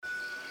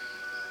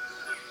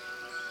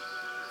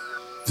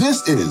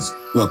This is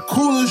The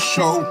Coolest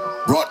Show,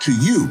 brought to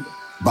you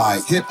by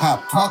Hip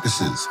Hop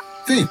Caucuses.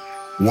 Think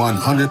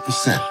 100%.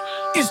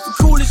 It's the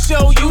coolest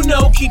show, you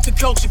know, keep the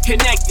culture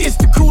connected. It's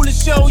the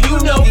coolest show, you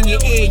know, in your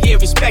ear, yeah,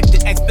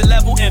 respected. Expert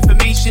level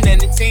information,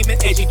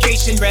 entertainment,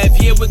 education. Rev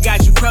here, we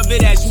got you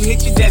covered as you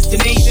hit your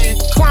destination.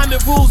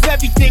 Climate rules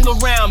everything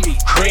around me.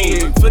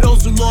 Cream. For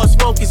those who lost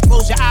focus,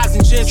 close your eyes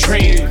and just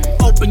dream.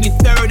 Open your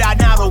third eye,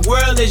 now the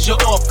world is your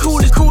off.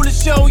 Coolest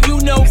show, you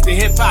know, it's the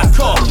Hip Hop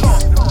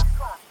Caucus.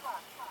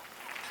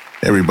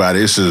 Everybody,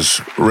 this is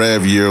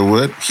Rev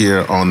Yearwood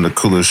here on The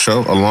Coolest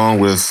Show, along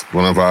with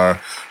one of our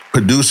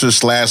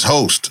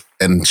producer/host,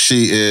 and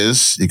she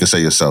is, you can say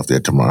yourself there,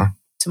 Tamara.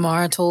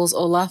 Tamara Tolles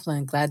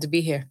O'Loughlin. Glad to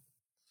be here.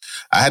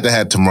 I had to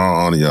have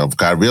Tamara on, y'all,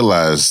 because I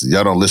realized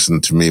y'all don't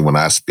listen to me when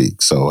I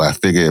speak. So I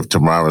figure if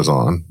Tamara's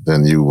on,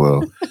 then you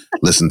will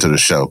listen to the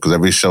show, because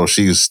every show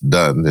she's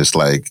done is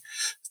like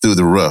through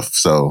the roof.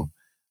 So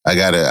I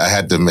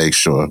had to make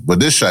sure. But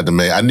this show I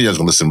knew I was going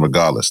to listen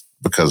regardless,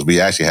 because we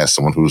actually had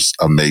someone who's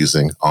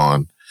amazing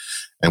on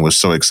and was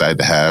so excited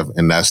to have,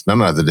 and that's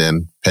none other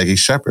than Peggy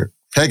Shepard.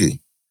 Peggy,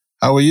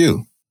 how are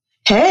you?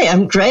 Hey,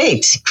 I'm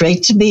great.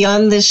 Great to be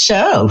on this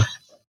show.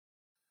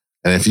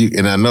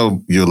 And I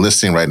know you're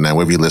listening right now,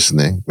 wherever you're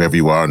listening, wherever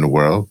you are in the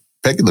world.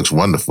 Peggy looks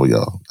wonderful,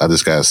 y'all. I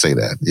just gotta say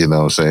that. You know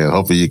what I'm saying?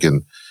 Hopefully you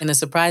can. And a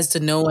surprise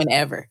to no one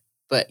ever.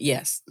 But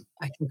yes,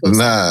 I can go.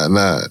 Nah.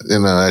 You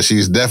know,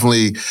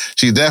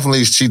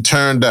 she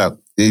turned up.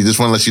 You just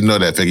want to let you know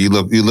that, Peggy. You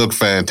look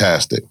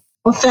fantastic.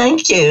 Well,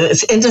 thank you.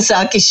 As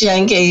Indasaki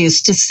Shenge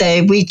used to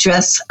say, we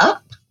dress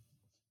up.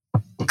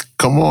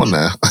 Come on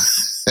now.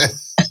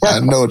 I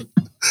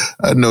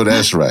know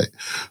that's right.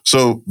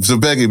 So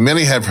Peggy,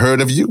 many have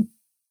heard of you,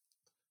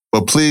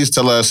 but please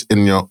tell us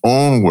in your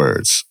own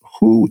words,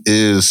 who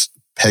is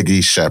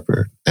Peggy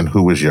Shepard and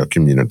who is your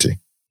community?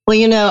 Well,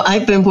 you know,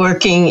 I've been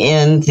working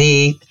in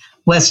the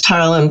West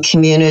Harlem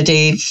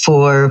community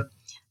for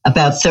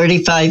about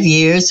 35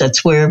 years.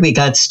 That's where we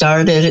got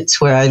started.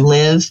 It's where I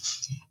live.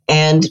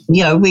 And,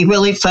 you know, we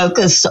really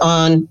focus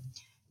on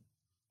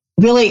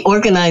really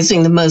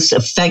organizing the most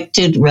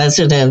affected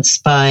residents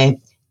by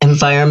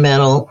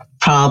environmental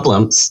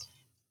problems.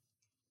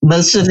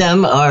 Most of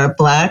them are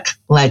Black,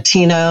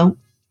 Latino,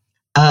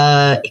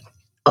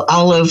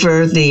 all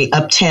over the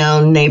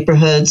uptown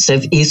neighborhoods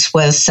of East,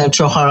 West,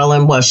 Central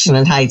Harlem,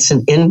 Washington Heights,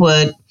 and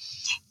Inwood.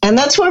 And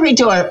that's where we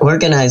do our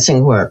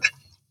organizing work.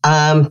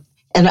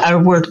 And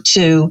our work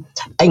to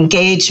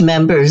engage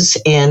members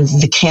in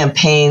the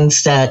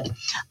campaigns that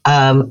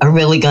are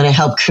really going to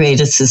help create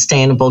a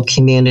sustainable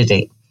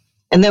community.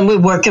 And then we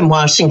work in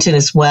Washington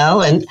as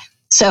well. And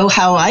so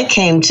how I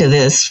came to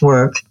this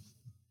work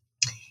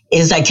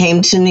is I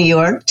came to New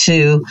York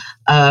to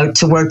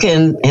work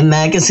in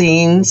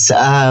magazines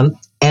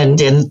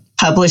and in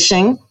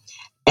publishing.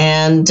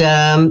 And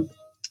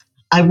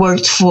I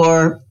worked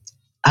for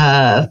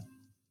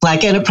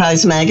Black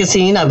Enterprise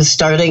magazine. I was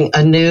starting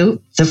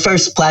the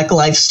first Black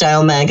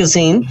lifestyle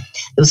magazine.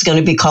 It was going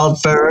to be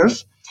called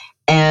Verve.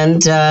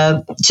 And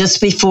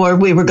just before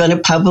we were going to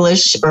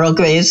publish, Earl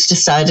Graves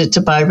decided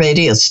to buy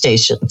radio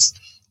stations,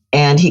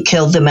 and he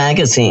killed the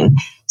magazine.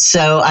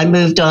 So I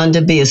moved on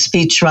to be a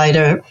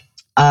speechwriter,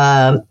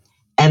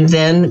 and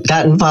then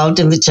got involved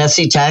in the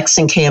Jesse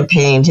Jackson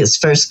campaign, his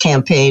first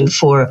campaign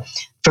for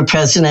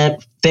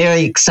president.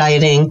 Very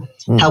exciting,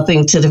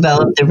 helping to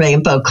develop the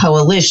Rainbow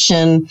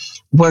Coalition,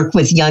 work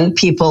with young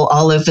people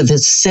all over the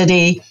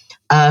city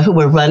who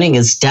were running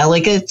as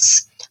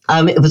delegates.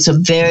 It was a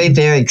very,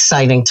 very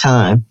exciting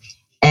time.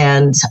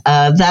 And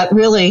that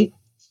really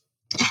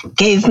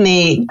gave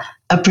me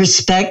a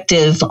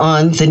perspective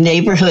on the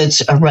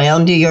neighborhoods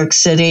around New York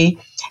City,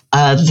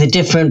 the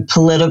different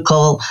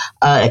political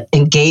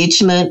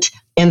engagement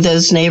in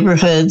those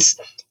neighborhoods,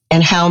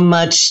 and how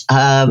much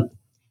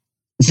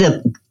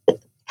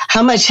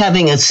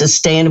having a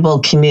sustainable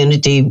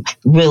community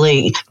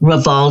really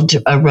revolved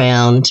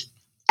around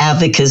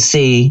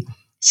advocacy,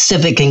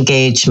 civic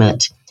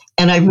engagement.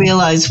 And I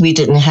realized we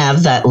didn't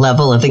have that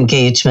level of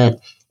engagement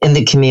in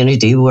the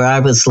community where I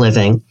was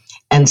living.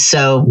 And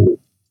so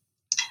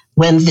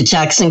when the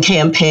Jackson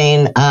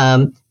campaign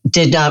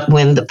did not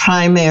win the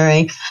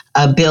primary,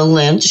 Bill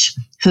Lynch,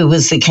 who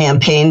was the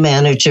campaign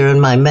manager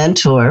and my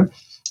mentor,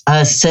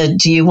 said,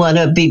 do you want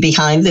to be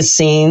behind the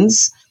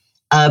scenes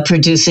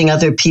producing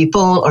other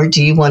people, or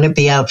do you want to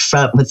be out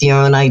front with your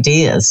own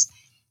ideas?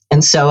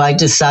 And so I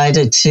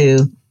decided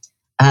to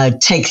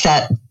take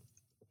that.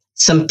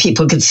 Some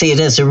people could see it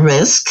as a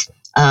risk.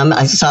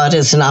 I saw it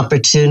as an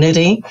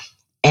opportunity,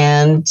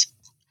 and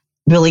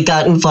really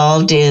got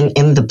involved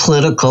in the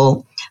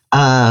political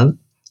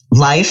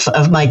life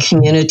of my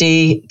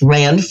community,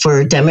 ran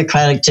for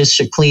Democratic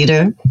district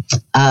leader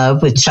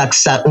with Chuck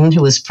Sutton,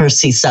 who was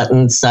Percy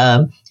Sutton's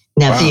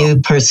nephew.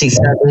 Wow. Percy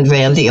Sutton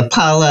ran the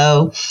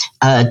Apollo,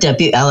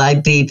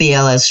 WLIB,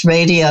 BLS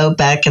radio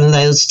back in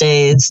those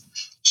days.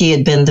 He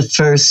had been the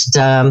first,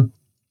 I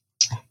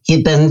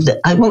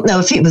don't know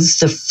if he was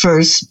the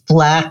first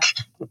Black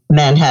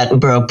Manhattan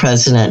Borough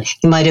president.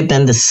 He might have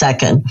been the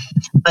second.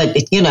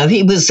 But, you know,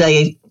 he was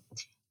a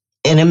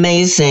an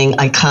amazing,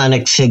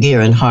 iconic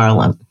figure in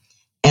Harlem.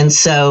 And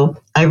so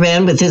I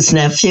ran with his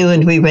nephew,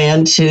 and we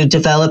ran to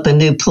develop a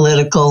new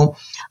political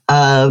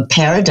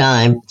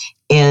paradigm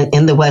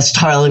in the West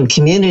Harlem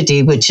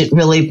community, which had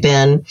really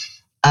been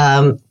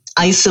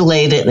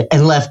isolated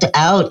and left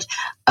out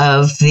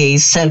of the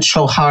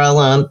Central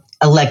Harlem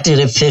elected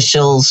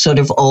officials sort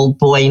of old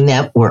boy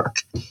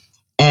network.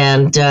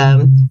 And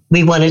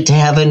we wanted to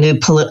have a new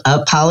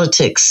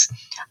politics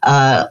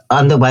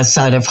on the west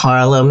side of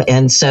Harlem.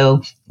 And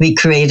so we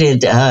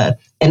created an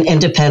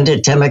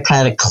independent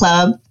Democratic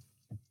club.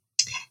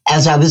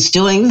 As I was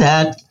doing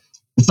that,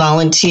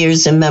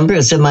 volunteers and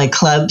members of my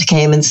club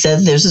came and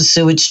said, there's a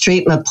sewage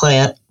treatment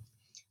plant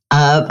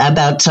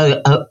about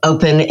to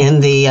open in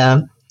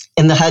the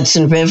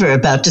Hudson River,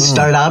 about to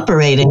start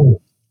operating.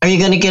 Are you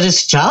going to get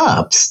us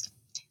jobs?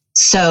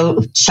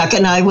 So Chuck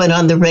and I went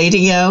on the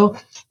radio.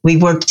 We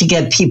worked to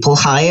get people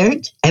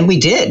hired, and we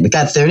did. We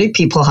got 30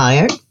 people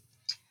hired.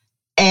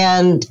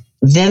 And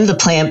then the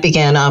plant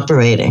began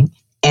operating,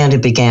 and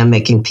it began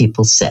making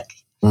people sick.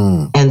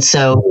 And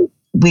so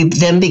we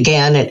then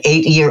began an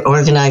 8-year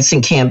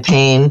organizing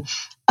campaign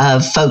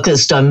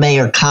focused on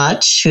Mayor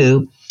Koch,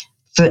 who,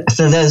 for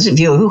those of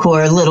you who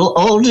are a little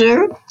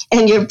older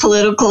in your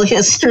political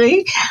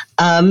history,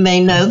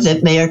 may know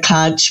that Mayor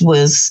Koch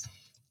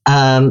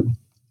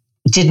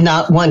did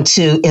not want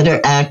to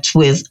interact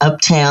with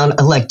uptown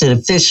elected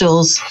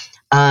officials.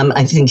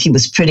 I think he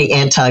was pretty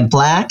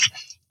anti-Black.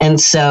 And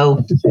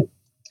so,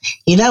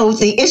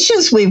 the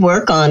issues we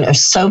work on are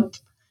so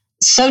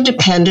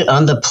dependent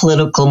on the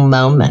political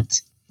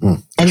moment.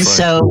 And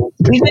so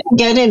we didn't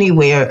get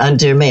anywhere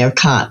under Mayor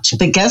Koch.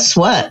 But guess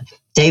what?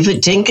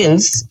 David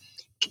Dinkins,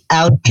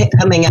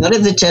 coming out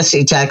of the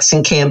Jesse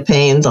Jackson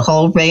campaign, the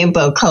whole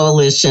Rainbow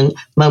Coalition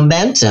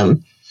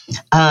momentum,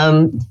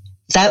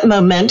 that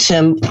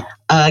momentum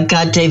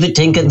got David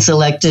Dinkins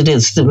elected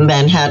as the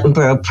Manhattan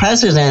Borough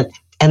president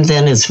and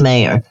then as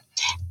mayor.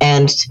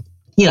 And,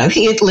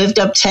 he had lived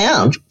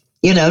uptown,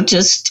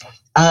 just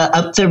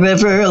up the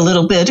river a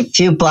little bit, a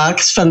few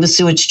blocks from the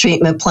sewage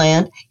treatment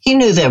plant. He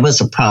knew there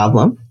was a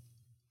problem.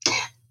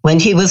 When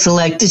he was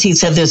elected, he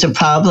said, there's a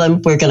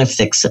problem, we're going to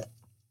fix it.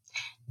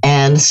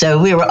 And so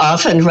we were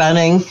off and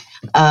running,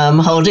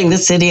 holding the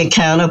city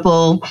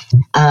accountable.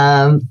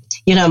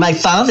 My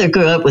father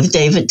grew up with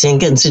David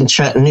Dinkins in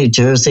Trenton, New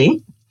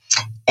Jersey.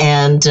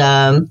 And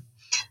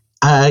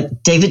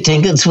David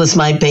Dinkins was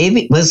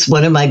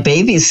one of my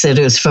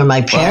babysitters for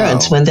my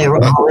parents when they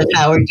were all at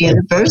Howard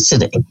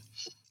University.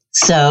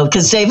 So,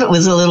 because David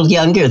was a little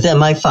younger than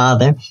my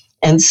father.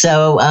 And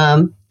so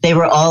they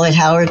were all at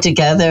Howard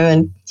together,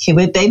 and he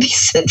would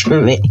babysit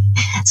for me.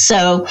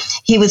 So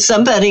he was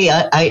somebody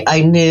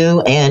I knew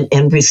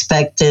and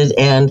respected,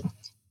 and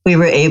we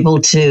were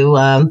able to,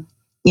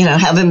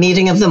 have a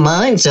meeting of the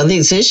minds on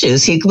these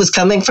issues. He was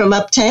coming from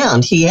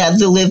uptown. He had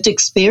the lived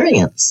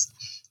experience.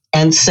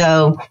 And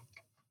so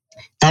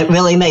that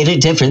really made a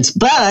difference.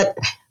 But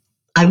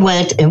I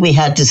went and we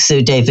had to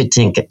sue David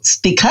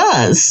Dinkins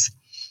because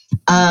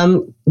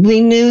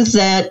we knew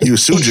that you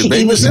sued your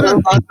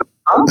babysitter.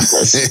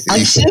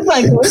 I sued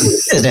my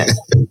babysitter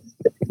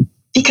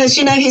because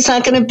he's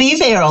not going to be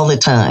there all the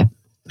time.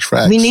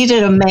 We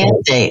needed a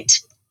mandate.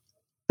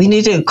 We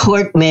needed a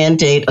court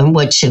mandate on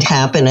what should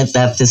happen at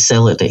that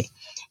facility,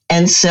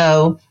 and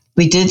so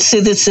we did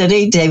sue the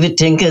city. David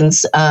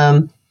Dinkins.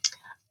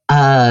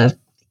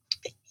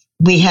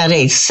 We had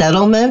a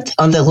settlement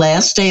on the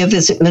last day of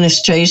his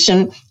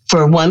administration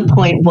for a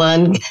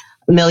 $1.1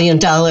 million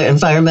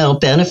environmental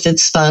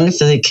benefits fund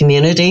for the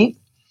community.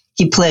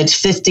 He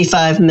pledged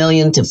 $55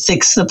 million to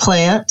fix the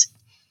plant.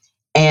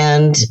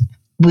 And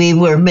we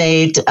were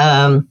made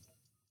a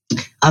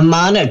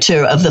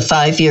monitor of the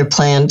 5-year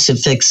plan to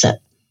fix it.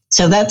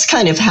 So that's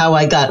kind of how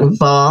I got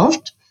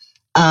involved.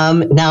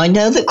 Now, I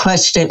know the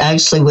question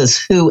actually was,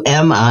 who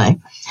am I?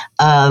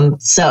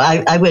 So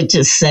I would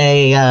just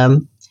say,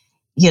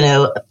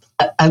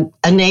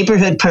 a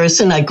neighborhood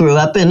person. I grew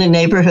up in a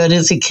neighborhood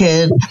as a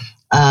kid,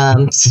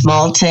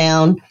 small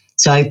town.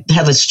 So I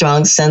have a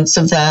strong sense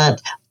of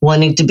that,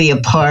 wanting to be a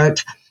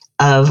part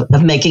of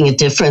making a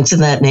difference in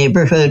that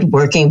neighborhood,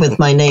 working with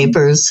my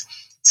neighbors.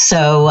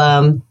 So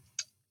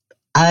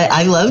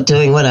I love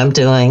doing what I'm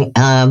doing.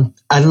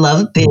 I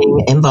love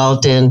being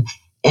involved at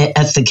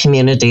the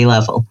community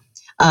level.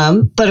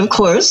 But of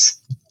course,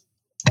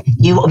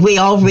 we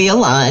all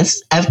realize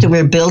after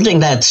we're building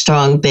that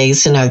strong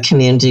base in our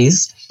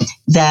communities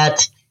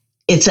that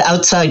it's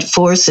outside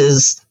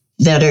forces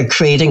that are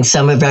creating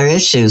some of our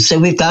issues. So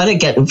we've got to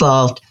get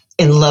involved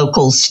in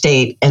local,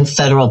 state, and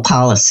federal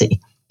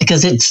policy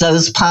because it's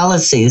those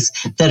policies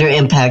that are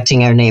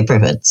impacting our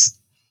neighborhoods.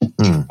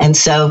 And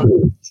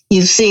so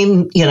you've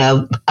seen,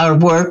 our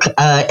work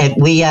at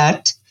We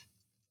Act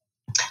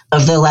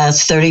of the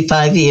last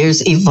 35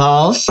 years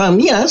evolve from,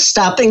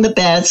 stopping the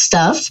bad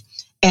stuff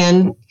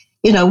and,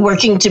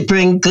 working to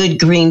bring good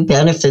green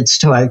benefits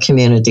to our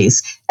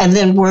communities, and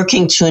then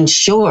working to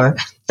ensure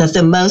that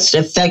the most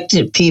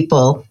affected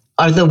people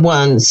are the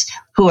ones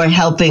who are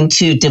helping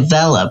to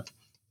develop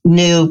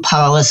new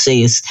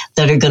policies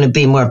that are going to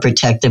be more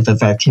protective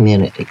of our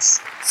communities.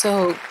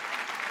 So,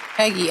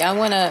 Peggy, I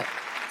want to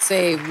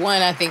say,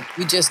 one, I think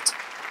we just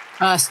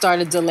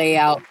started to lay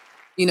out,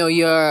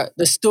 the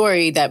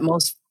story that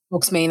most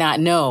folks may not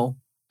know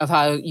of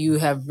how you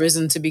have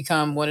risen to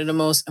become one of the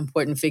most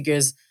important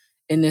figures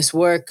in this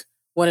work,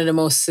 one of the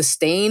most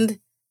sustained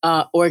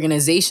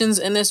organizations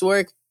in this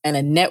work, and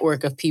a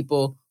network of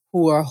people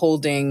who are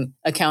holding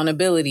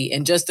accountability.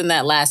 And just in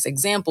that last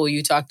example,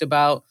 you talked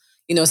about,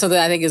 something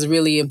I think is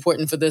really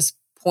important for this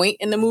point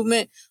in the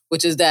movement,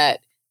 which is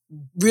that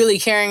really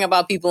caring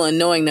about people and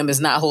knowing them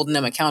is not holding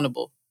them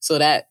accountable. So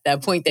that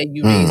point that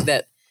you raised,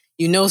 that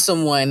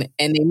someone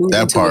and they move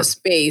into a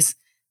space,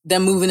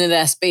 them moving into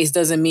that space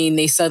doesn't mean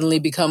they suddenly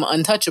become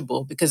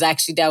untouchable, because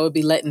actually that would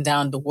be letting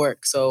down the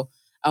work. So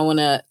I want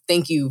to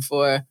thank you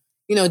for,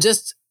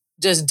 just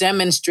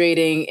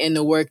demonstrating in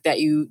the work that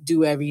you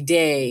do every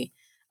day,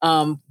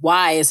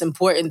 why it's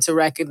important to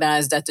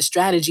recognize that the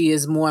strategy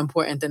is more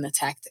important than the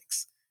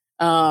tactics.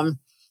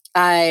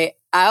 I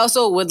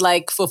also would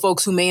like, for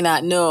folks who may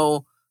not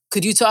know,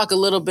 could you talk a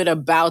little bit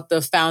about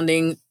the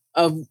founding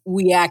of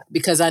We Act?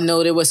 Because I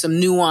know there were some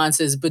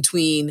nuances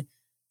between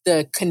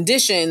the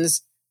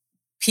conditions,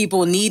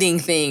 people needing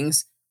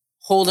things,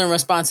 holding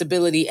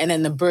responsibility, and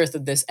then the birth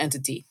of this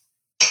entity.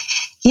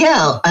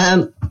 Yeah.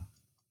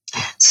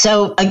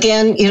 So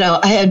again,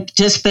 I had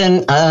just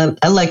been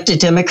elected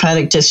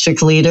Democratic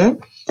district leader.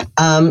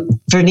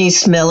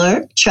 Vernice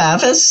Miller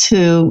Travis,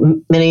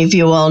 who many of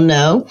you all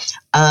know,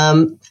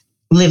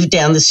 lived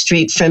down the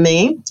street from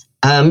me.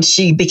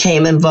 She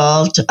became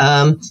involved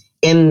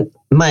in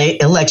my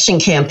election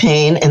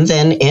campaign and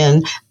then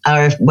in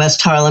our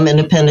West Harlem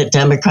Independent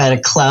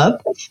Democratic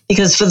Club,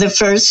 because for the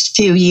first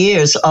few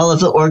years, all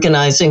of the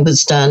organizing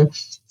was done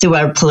through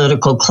our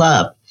political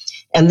club.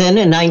 And then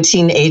in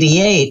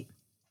 1988,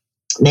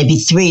 maybe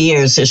 3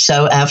 years or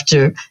so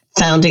after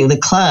founding the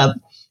club,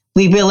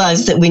 we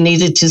realized that we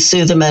needed to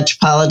sue the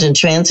Metropolitan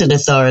Transit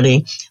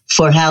Authority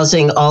for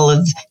housing all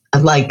of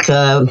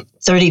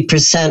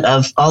 30%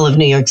 of all of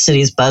New York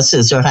City's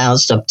buses are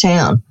housed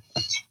uptown.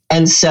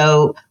 And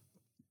so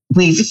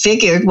we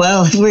figured,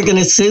 well, if we're going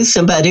to sue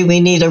somebody, we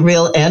need a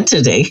real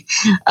entity.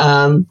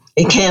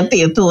 It can't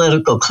be a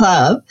political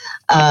club.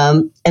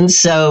 And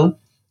so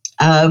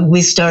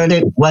we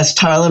started West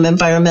Harlem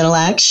Environmental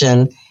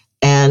Action,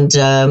 and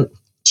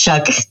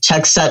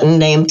Chuck Sutton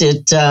named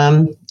it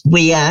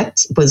We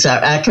Act, was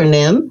our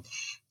acronym.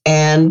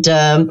 And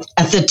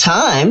at the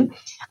time,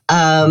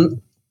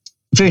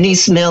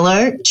 Vernice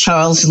Miller,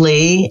 Charles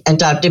Lee, and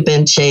Dr.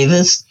 Ben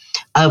Chavis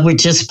were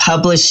just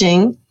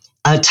publishing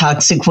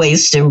Toxic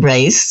Waste and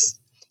Race.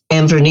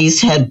 And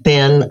Vernice had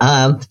been,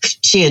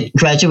 she had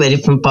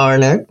graduated from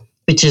Barnard,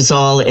 which is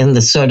all in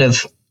the sort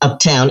of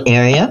uptown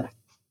area.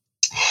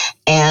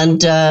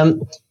 And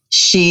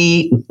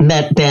she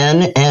met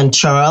Ben and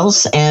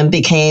Charles and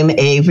became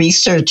a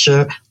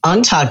researcher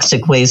on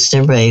toxic waste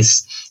and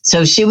race.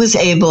 So she was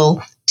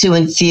able to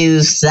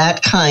infuse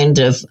that kind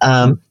of,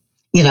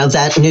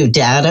 that new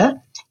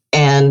data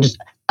and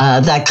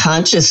that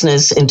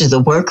consciousness into the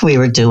work we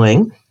were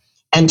doing.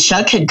 And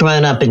Chuck had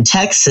grown up in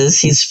Texas.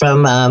 He's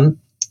from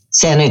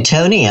San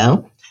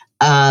Antonio.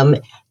 And,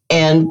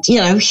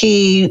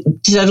 he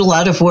did a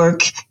lot of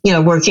work,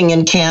 working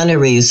in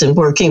canneries and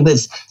working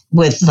with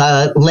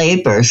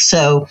labor.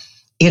 So,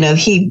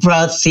 he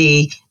brought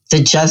the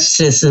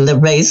justice and the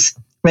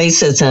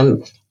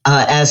racism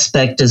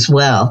aspect as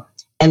well.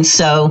 And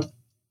so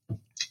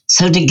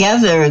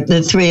together,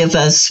 the three of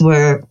us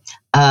were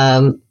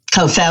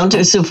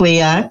co-founders of We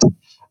Act,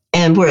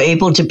 and were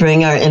able to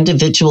bring our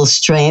individual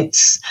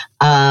strengths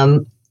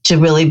to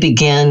really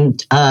begin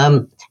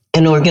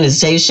an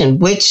organization,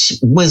 which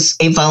was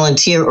a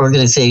volunteer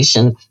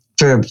organization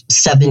for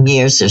 7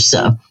 years or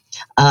so.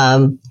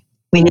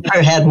 We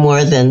never had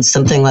more than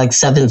something like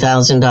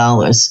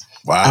 $7,000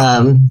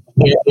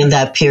 in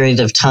that period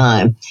of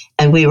time.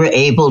 And we were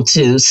able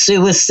to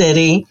sue a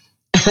city,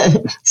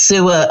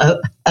 sue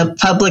a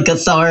public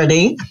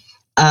authority,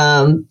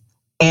 and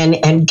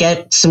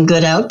get some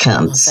good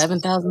outcomes.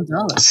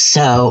 $7,000.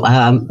 So,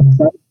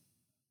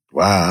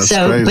 wow, that's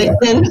crazy. But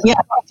then, we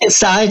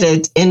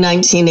decided in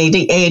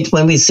 1988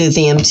 when we sued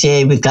the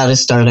MTA, we've got to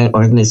start an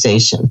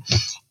organization.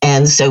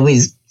 And so we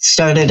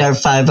started our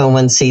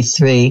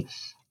 501c3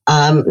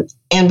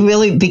 and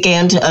really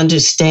began to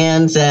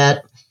understand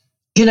that,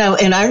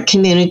 in our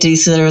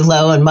communities that are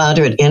low and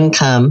moderate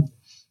income,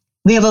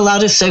 we have a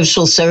lot of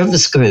social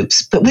service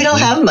groups, but we don't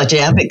have much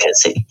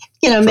advocacy.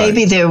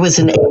 Maybe there was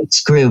an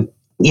AIDS group,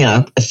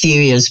 a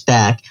few years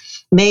back.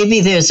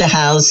 Maybe there's a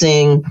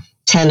housing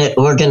tenant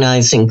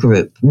organizing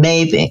group,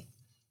 maybe.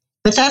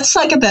 But that's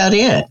about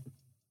it.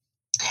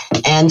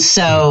 And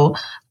so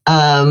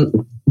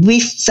we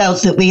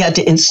felt that we had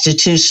to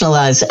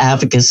institutionalize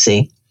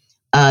advocacy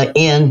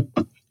in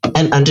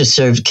an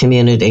underserved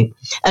community.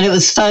 And it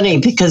was funny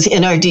because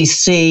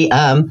NRDC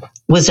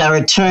was our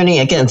attorney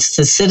against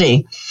the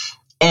city.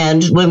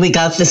 And when we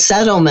got the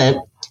settlement,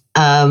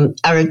 our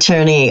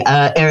attorney,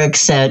 Eric,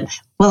 said,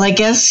 well, I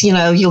guess,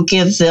 you'll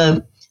give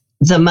the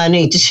the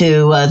money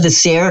to the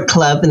Sierra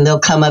Club, and they'll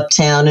come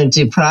uptown and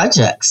do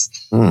projects.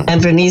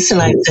 And Bernice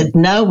and I said,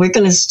 no, we're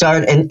going to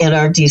start an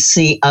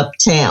NRDC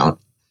uptown.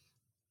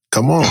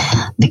 Come on.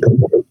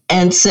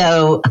 And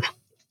so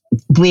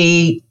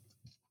we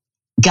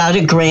got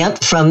a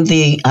grant from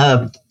the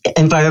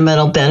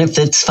Environmental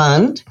Benefits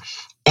Fund,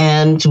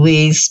 and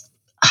we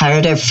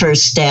hired our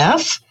first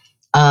staff.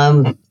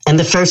 And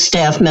the first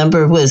staff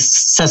member was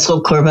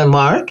Cecil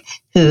Corbin-Mark,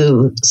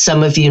 who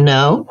some of you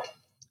know,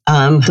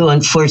 who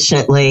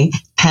unfortunately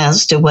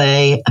passed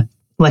away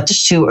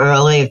much too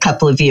early a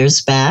couple of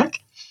years back.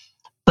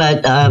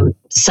 But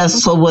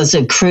Cecil was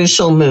a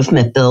crucial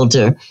movement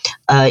builder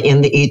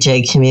in the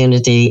EJ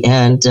community,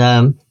 and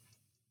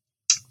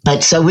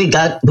but so we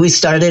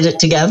started it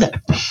together,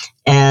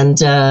 and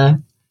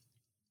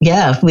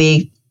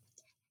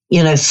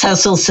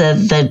Cecil said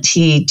that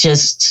he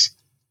just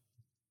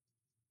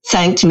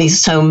thanked me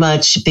so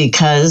much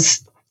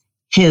because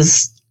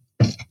his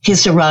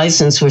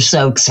horizons were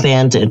so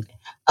expanded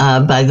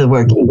by the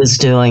work he was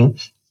doing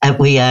at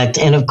We Act,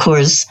 and of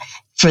course,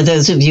 for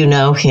those of you who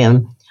know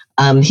him.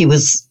 He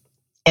was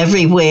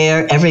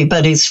everywhere,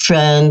 everybody's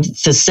friend,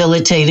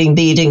 facilitating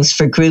meetings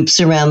for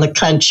groups around the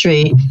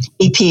country.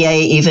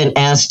 EPA even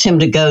asked him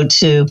to go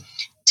to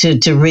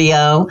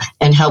Rio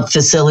and help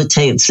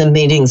facilitate some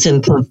meetings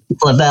in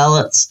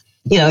favelas.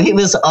 He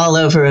was all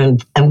over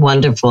and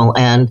wonderful.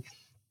 And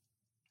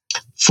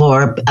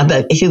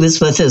he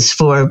was with us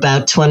for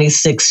about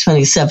 26,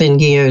 27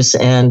 years.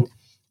 And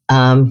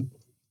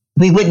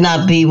we would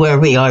not be where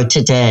we are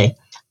today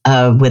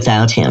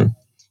without him.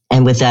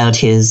 And without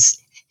his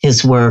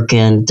work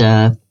and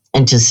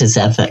just his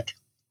ethic.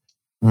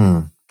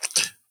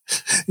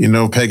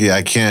 Peggy,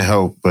 I can't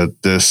help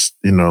but just,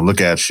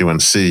 look at you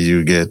and see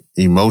you get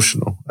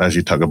emotional as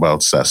you talk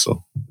about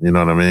Cecil. You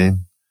know what I mean?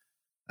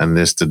 And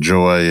it's the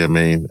joy,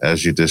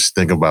 as you just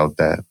think about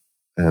that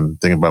and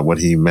think about what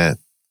he meant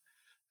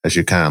as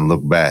you kind of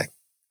look back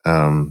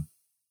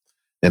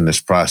in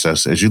this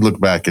process, as you look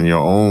back in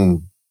your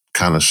own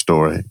kind of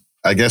story.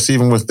 I guess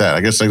even with that,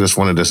 I guess I just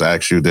want to just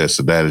ask you this,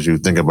 that as you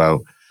think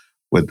about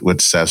with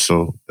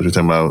Cecil, as you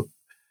think about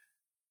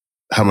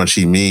how much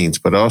he means,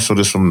 but also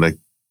just from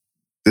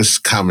this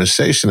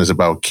conversation is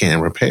about care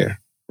and repair,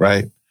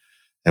 right?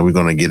 And we're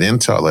going to get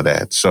into all of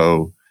that.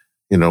 So,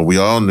 we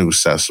all knew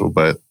Cecil,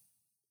 but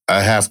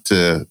I have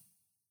to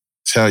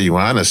tell you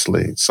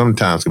honestly,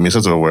 sometimes,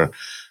 since we're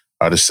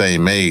the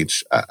same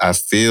age, I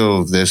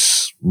feel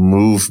this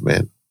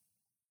movement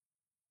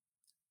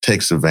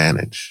takes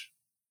advantage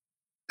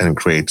and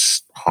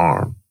creates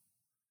harm.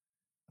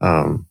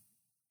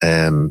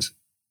 And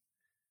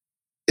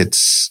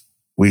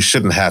we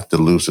shouldn't have to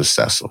lose a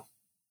Cecil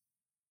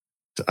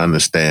to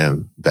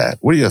understand that.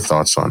 What are your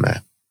thoughts on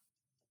that?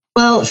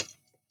 Well,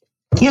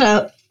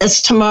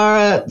 as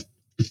Tamara,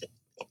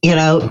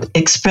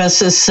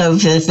 expresses so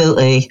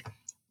vividly,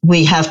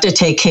 we have to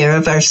take care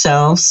of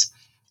ourselves.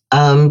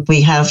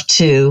 We have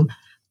to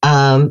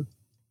have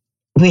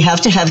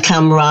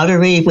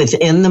camaraderie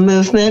within the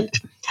movement.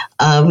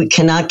 We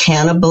cannot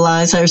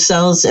cannibalize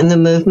ourselves in the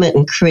movement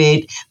and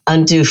create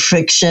undue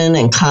friction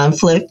and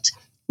conflict,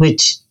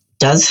 which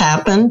does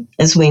happen,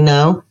 as we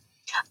know.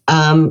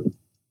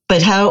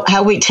 But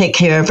how we take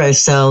care of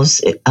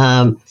ourselves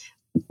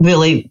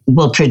really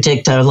will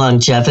predict our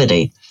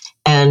longevity.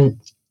 And,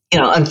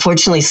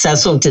 unfortunately,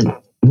 Cecil did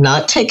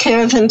not take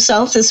care of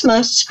himself as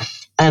much.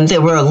 And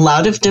there were a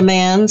lot of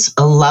demands,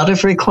 a lot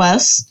of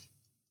requests.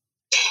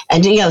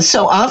 And,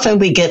 so often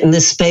we get in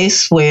this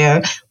space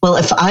where, well,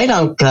 if I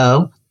don't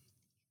go,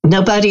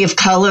 nobody of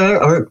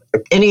color or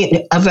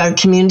any of our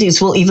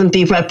communities will even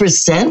be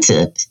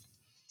represented.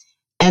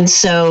 And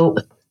so,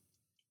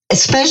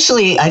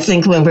 especially, I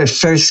think when we're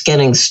first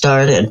getting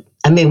started,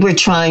 we're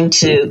trying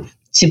to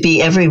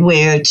be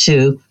everywhere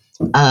to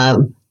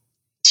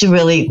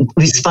really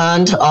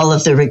respond to all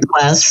of the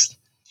requests.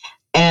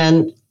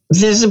 And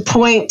there's a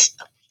point,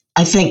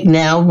 I think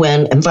now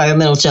when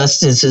environmental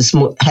justice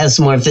has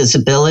more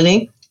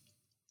visibility,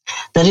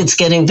 that it's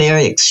getting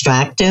very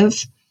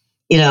extractive.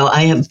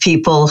 I have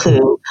people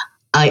who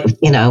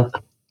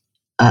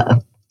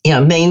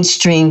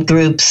mainstream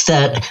groups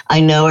that I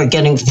know are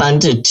getting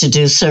funded to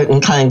do certain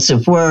kinds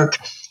of work,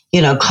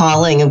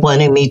 calling and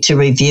wanting me to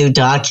review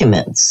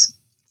documents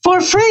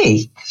for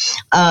free.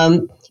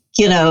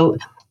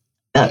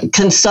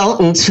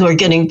 Consultants who are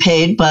getting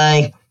paid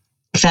by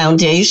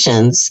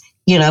foundations,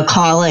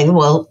 calling,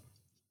 well,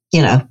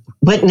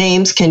 what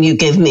names can you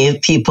give me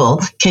of people?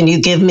 Can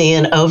you give me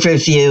an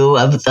overview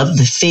of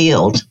the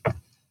field?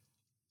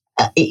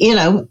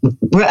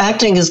 We're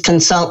acting as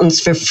consultants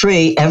for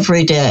free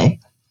every day.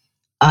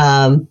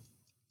 I'd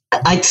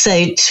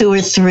say 2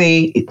 or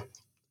 3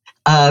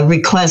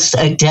 requests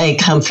a day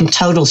come from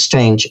total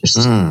strangers.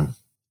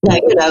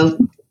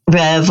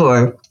 Rev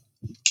or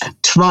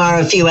tomorrow,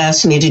 if you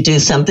asked me to do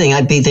something,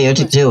 I'd be there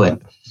to do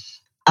it.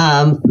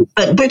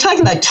 But we're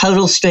talking about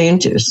total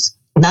strangers,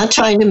 not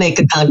trying to make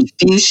a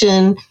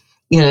contribution,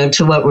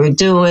 to what we're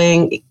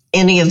doing,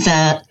 any of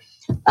that,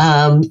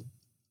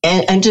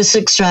 and just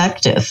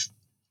extractive.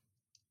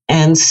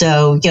 And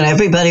so,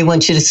 everybody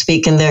wants you to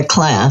speak in their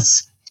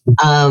class.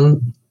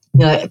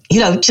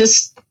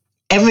 Just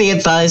every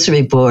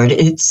advisory board.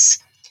 It's,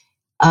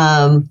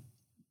 I'm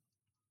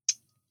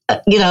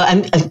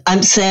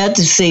sad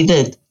to see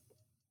that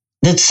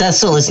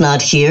Cecil is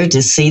not here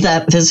to see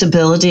that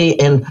visibility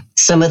and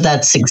some of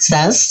that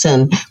success,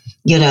 and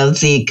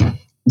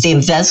the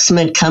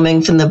investment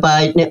coming from the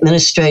Biden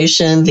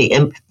administration,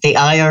 the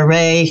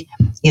IRA,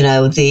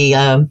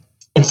 the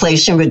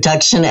Inflation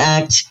Reduction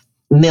Act,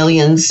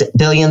 billions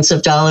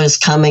of dollars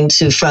coming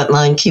to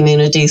frontline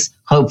communities.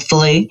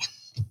 Hopefully,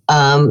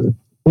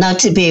 not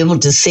to be able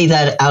to see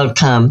that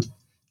outcome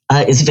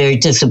is very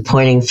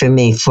disappointing for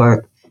me,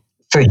 for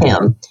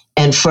him,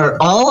 and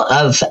for all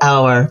of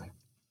our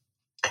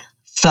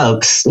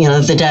folks,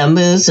 the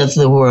Damus of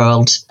the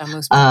world,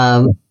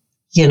 the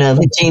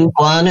Jean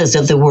Buonas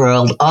of the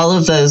world, all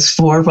of those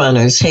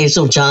forerunners,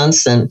 Hazel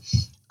Johnson,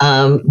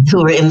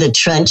 who were in the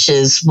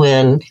trenches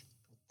when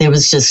there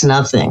was just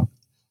nothing,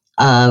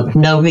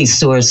 no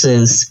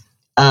resources,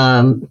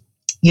 no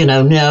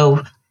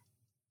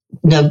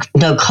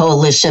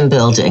coalition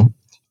building.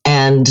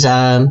 And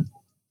to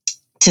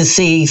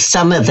see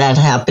some of that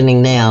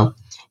happening now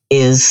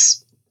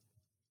is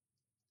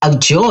a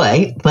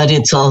joy, but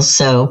it's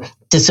also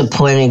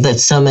disappointing that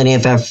so many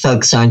of our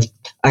folks aren't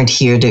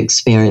here to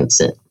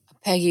experience it.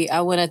 Peggy,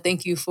 I want to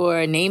thank you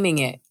for naming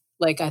it.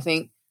 I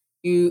think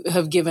you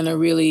have given a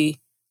really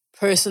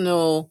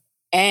personal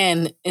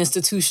and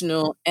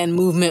institutional and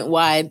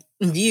movement-wide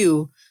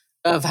view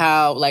of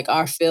how,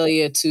 our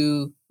failure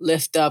to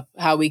lift up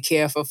how we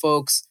care for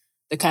folks,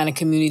 the kind of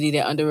community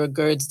that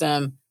undergirds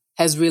them,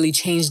 has really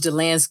changed the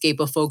landscape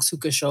of folks who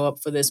could show up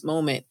for this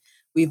moment.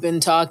 We've been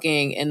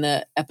talking in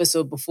the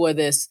episode before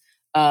this,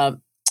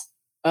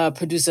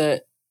 producer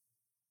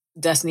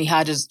Destiny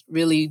Hodges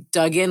really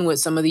dug in with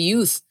some of the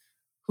youth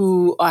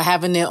who are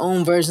having their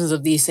own versions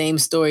of these same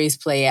stories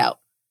play out.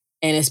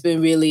 And it's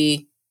been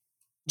really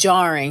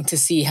jarring to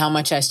see how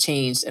much has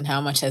changed and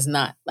how much has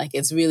not.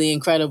 It's really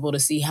incredible to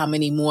see how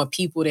many more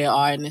people there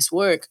are in this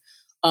work,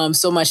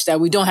 so much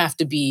that we don't have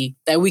to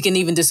that we can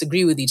even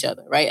disagree with each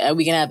other, right?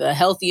 We can have a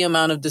healthy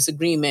amount of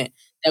disagreement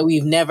that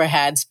we've never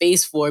had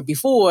space for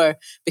before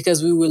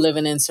because we were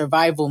living in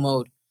survival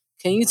mode.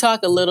 Can you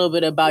talk a little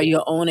bit about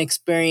your own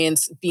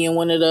experience being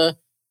one of the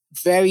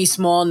very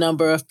small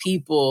number of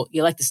people?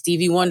 You're like the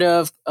Stevie Wonder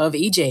of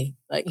EJ.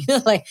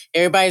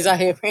 Everybody's out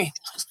here praying,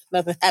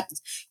 nothing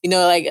happens.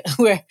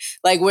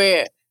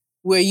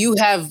 Where you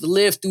have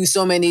lived through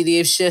so many of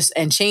these shifts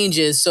and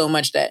changes so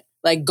much that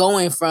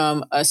going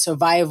from a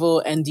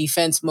survival and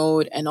defense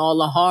mode and all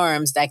the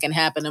harms that can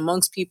happen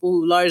amongst people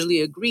who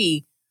largely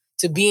agree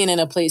to being in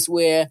a place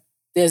where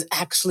there's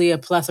actually a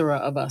plethora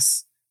of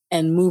us.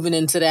 And moving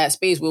into that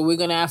space where we're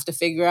going to have to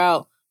figure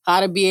out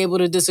how to be able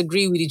to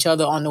disagree with each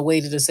other on the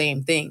way to the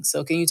same thing.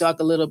 So can you talk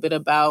a little bit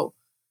about,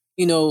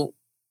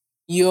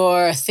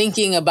 your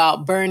thinking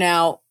about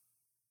burnout,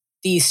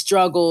 these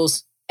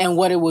struggles, and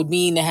what it would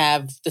mean to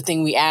have the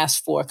thing we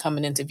asked for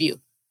coming into view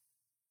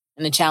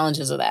and the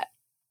challenges of that?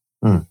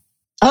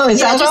 Oh, is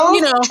that all?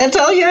 That's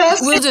all you're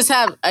asking? We'll just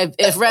have,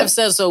 if Rev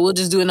says so, we'll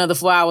just do another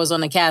 4 hours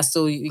on the cast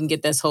so you can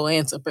get this whole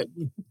answer. But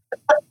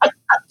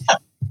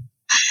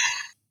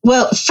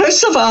well,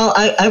 first of all,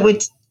 I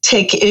would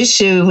take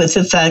issue with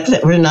the fact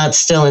that we're not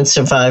still in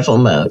survival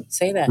mode.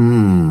 Say that.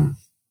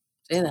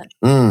 Say that.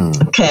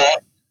 Okay.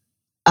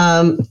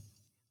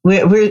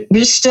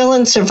 We're still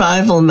in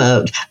survival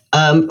mode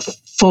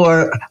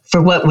for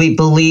what we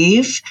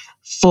believe,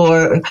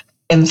 for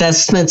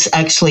investments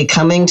actually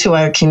coming to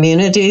our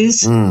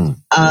communities.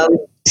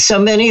 So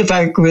many of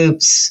our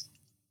groups,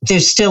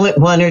 there's still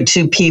 1 or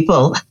 2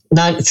 people,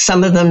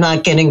 some of them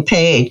not getting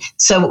paid.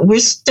 So we're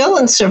still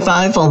in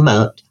survival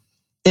mode.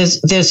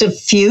 There's a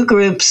few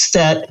groups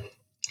that,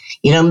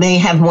 may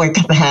have more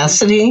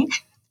capacity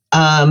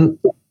and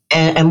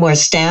more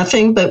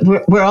staffing, but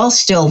we're all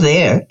still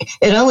there.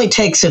 It only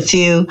takes a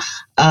few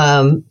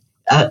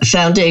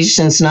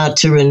foundations not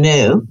to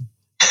renew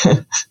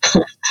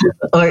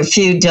or a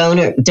few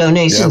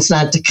donations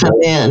not to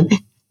come in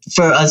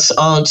for us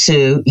all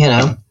to,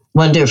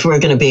 wonder if we're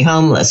going to be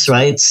homeless,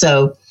 right?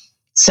 So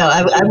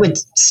I would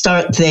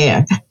start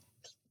there.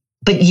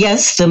 But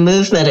yes, the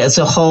movement as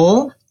a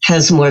whole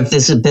has more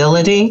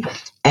visibility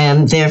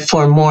and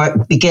therefore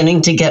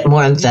beginning to get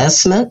more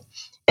investment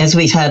as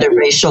we've had a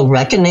racial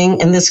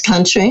reckoning in this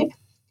country.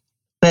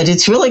 But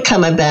it's really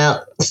come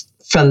about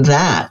from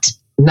that,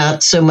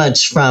 not so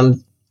much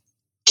from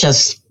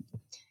just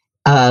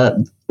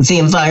the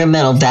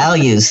environmental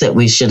values that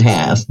we should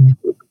have.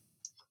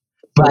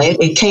 Right?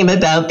 It came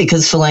about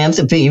because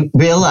philanthropy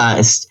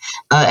realized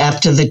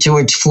after the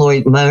George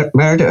Floyd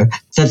murder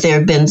that there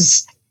had been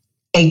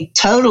a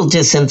total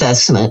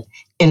disinvestment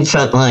in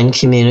frontline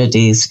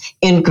communities,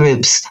 in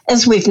groups,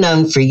 as we've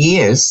known for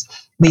years.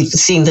 We've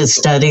seen the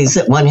studies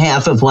that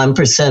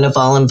 0.5% of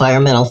all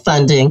environmental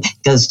funding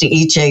goes to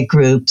EJ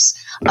groups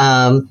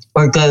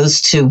or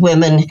goes to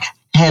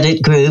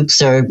women-headed groups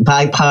or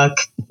BIPOC,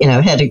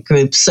 headed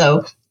groups.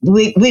 So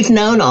we've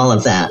known all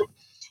of that.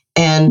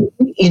 And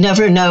you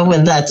never know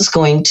when that's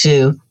going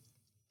to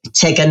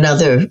take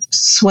another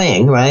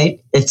swing, right?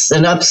 It's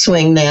an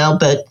upswing now,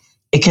 but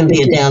it can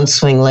be a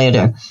downswing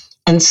later.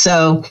 And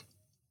so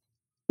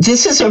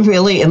this is a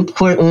really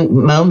important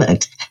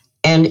moment.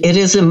 And it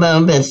is a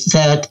moment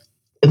that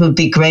it would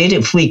be great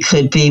if we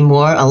could be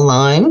more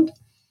aligned.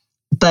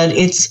 But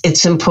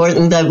it's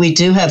important that we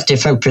do have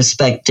different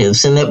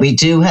perspectives and that we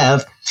do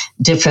have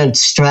different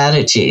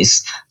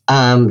strategies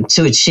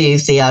to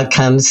achieve the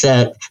outcomes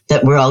that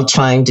we're all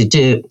trying to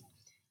do.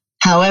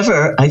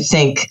 However,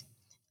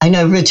 I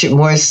know Richard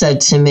Moore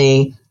said to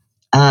me,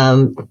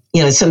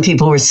 some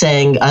people were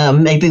saying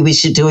maybe we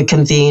should do a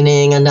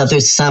convening,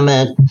 another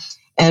summit.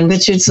 And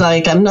Richard's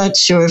like, I'm not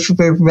sure if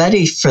we're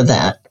ready for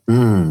that.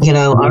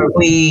 Are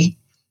we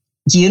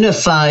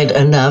unified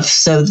enough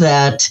so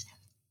that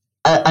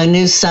a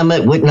new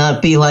summit would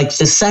not be like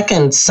the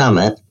second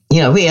summit?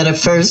 We had a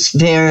first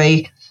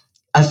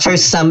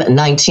summit in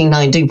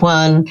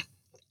 1991,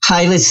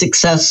 highly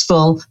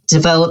successful,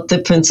 developed the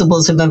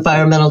principles of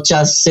environmental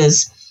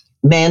justice,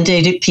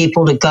 mandated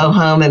people to go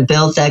home and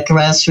build that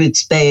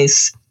grassroots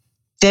base.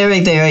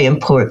 Very, very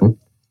important.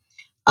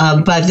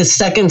 By the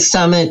second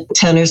summit,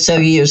 10 or so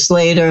years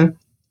later,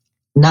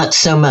 not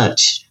so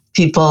much.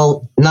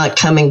 People not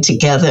coming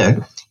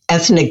together,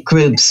 ethnic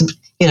groups,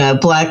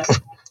 Black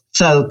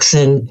folks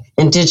and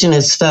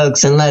Indigenous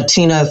folks and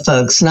Latino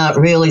folks not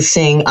really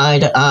seeing eye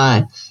to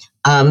eye.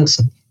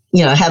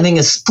 Having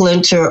a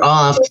splinter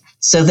off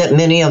so that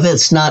many of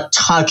us not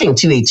talking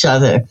to each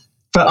other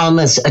for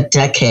almost a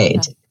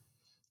decade.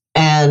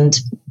 And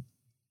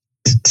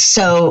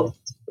so,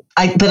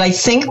 I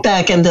think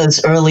back in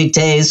those early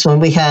days when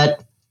we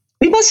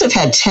must have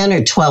had 10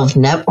 or 12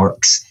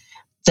 networks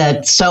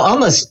so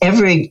almost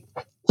every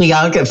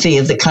geography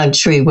of the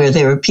country where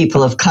there were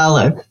people of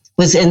color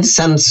was in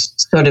some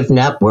sort of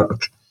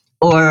network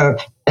or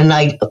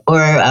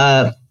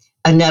a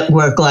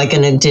network like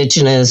an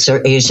Indigenous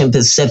or Asian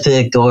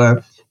Pacific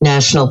or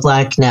National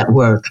Black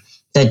Network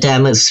that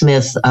Damo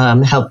Smith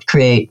helped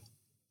create.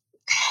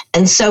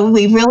 And so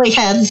we really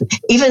had,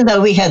 even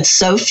though we had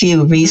so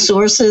few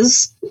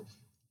resources,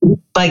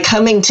 by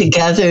coming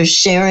together,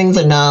 sharing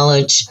the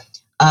knowledge,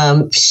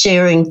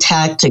 sharing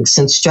tactics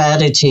and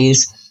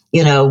strategies,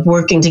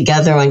 working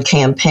together on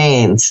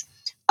campaigns,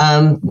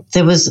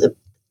 there was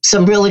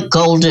some really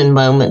golden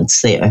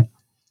moments there.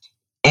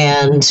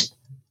 And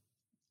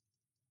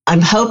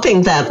I'm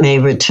hoping that may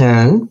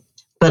return,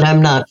 but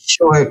I'm not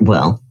sure it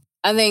will.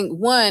 I think,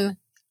 one,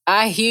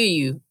 I hear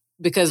you,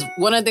 because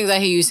one of the things I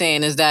hear you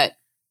saying is that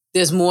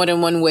there's more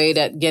than one way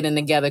that getting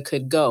together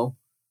could go.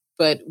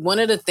 But one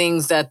of the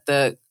things that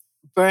the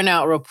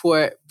burnout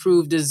report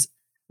proved is,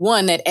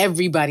 one, that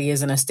everybody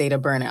is in a state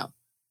of burnout.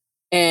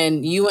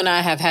 And you and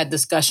I have had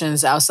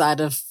discussions outside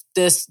of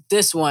this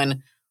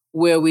one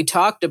where we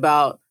talked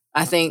about,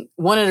 I think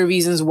one of the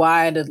reasons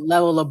why the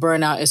level of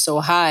burnout is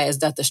so high is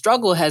that the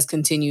struggle has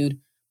continued,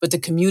 but the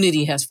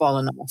community has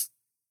fallen off.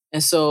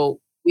 And so,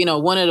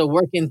 one of the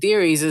working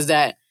theories is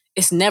that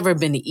it's never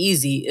been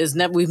easy.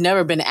 We've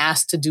never been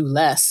asked to do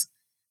less.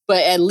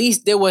 But at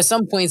least there were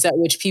some points at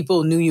which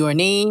people knew your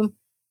name.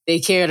 They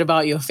cared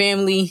about your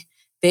family.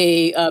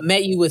 They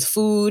met you with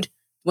food.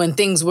 When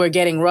things were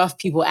getting rough,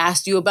 people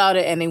asked you about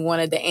it and they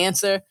wanted the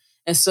answer.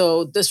 And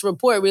so this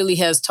report really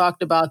has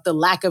talked about the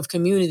lack of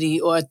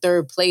community or a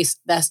third place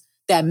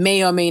that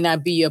may or may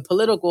not be your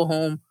political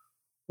home,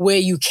 where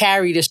you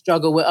carry the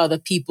struggle with other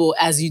people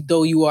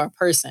though you are a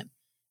person.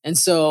 And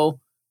so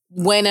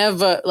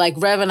whenever, like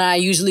Rev and I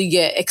usually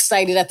get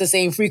excited at the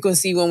same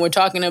frequency when we're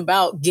talking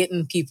about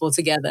getting people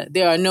together.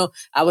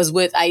 I was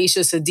with Aisha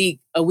Sadiq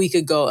a week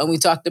ago and we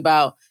talked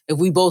about if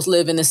we both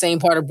live in the same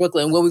part of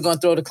Brooklyn, where we're going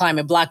to throw the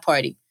climate block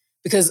party.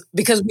 Because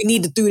we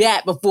need to do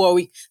that before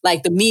we,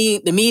 like the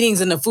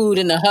meetings and the food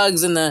and the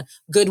hugs and the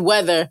good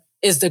weather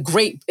is a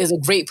great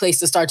place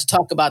to start to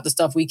talk about the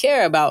stuff we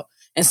care about.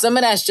 And some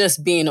of that's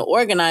just being an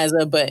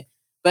organizer, but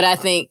I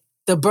think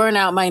the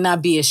burnout might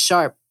not be as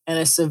sharp and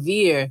as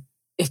severe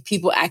if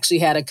people actually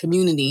had a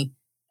community.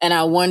 And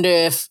I wonder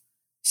if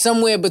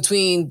somewhere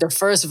between the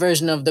first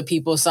version of the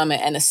People Summit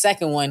and the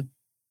second one,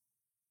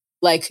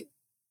 like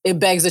it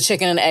begs the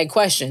chicken and egg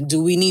question.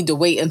 Do we need to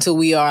wait until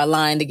we are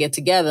aligned to get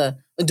together?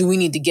 Or do we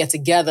need to get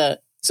together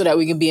so that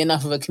we can be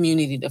enough of a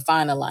community to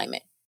find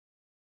alignment?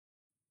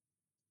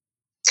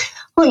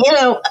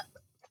 Well,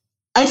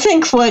 I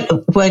think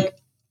what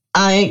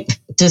I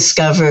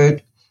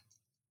discovered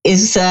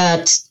is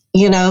that,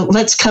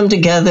 let's come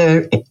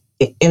together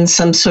in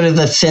some sort of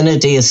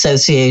affinity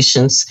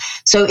associations.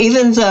 So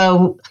even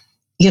though,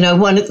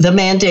 the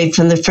mandate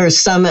from the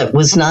first summit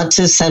was not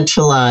to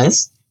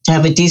centralize, to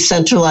have a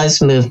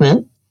decentralized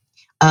movement,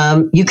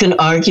 you can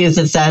argue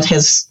that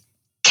has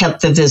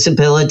kept the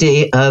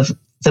visibility of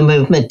the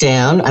movement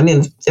down. I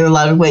mean, there are a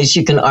lot of ways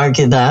you can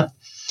argue that.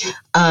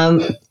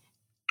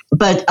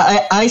 But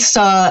I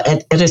saw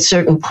at a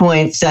certain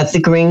point that the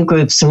green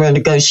groups were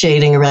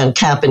negotiating around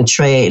cap and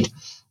trade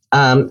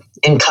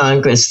in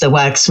Congress, the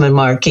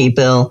Waxman-Markey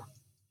bill,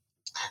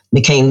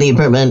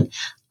 McCain-Lieberman.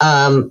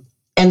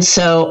 And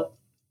so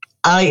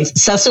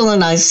Cecil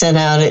and I sent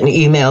out an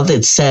email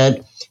that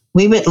said,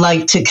 we would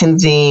like to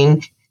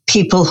convene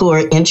people who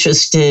are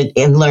interested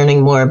in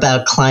learning more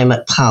about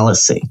climate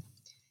policy.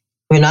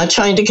 We're not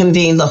trying to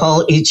convene the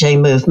whole EJ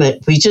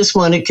movement. We just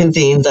want to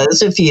convene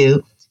those of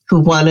you who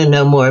want to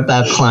know more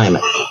about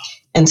climate.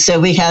 And so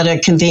we had a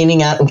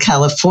convening out in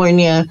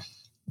California.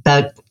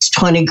 About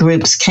 20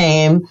 groups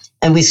came,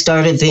 and we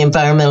started the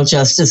Environmental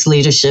Justice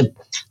Leadership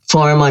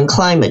Forum on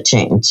Climate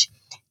Change.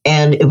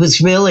 And it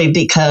was really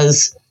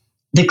because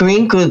the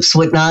green groups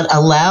would not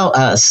allow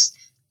us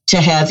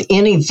to have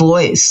any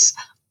voice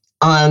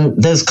on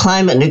those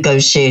climate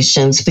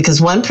negotiations, because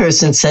one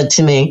person said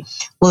to me,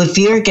 well, if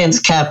you're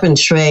against cap and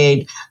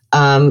trade,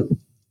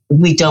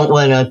 we don't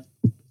want to,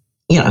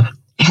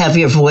 have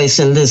your voice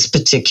in this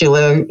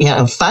particular,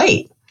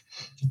 fight.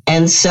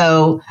 And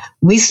so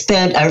we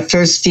spent our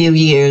first few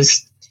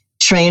years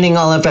training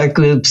all of our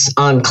groups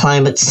on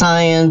climate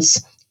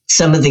science,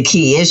 some of the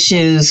key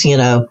issues,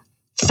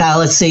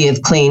 fallacy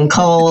of clean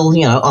coal,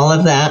 all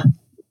of that.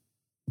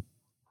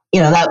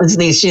 That was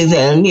the issue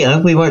then.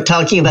 We weren't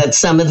talking about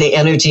some of the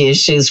energy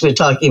issues we're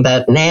talking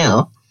about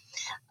now,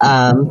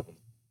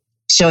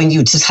 showing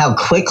you just how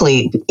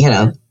quickly,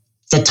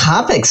 the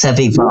topics have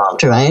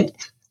evolved, right?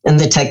 And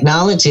the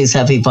technologies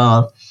have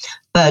evolved.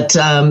 But,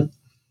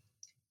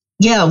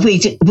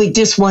 we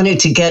just wanted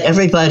to get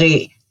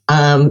everybody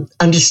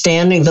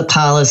understanding the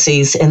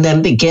policies and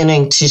then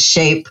beginning to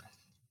shape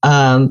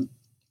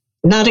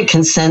not a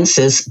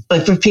consensus,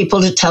 but for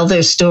people to tell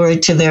their story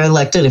to their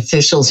elected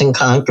officials in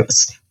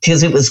Congress,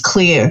 because it was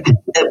clear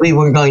that we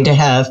were going to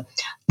have,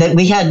 that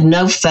we had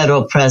no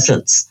federal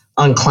presence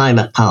on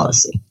climate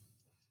policy.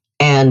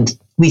 And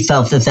we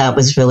felt that that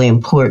was really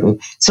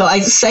important. So I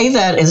say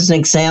that as an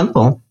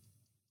example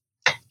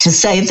to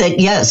say that,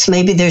 yes,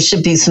 maybe there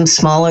should be some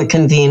smaller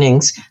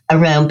convenings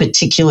around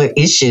particular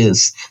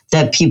issues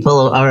that people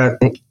are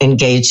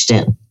engaged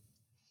in.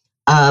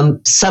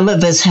 Some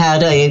of us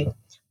had a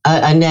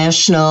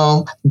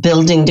national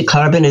building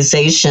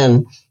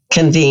decarbonization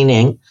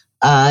convening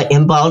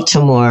in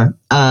Baltimore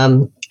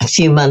a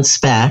few months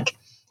back.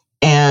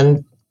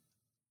 And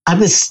I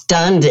was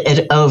stunned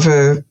at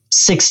over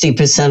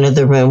 60% of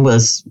the room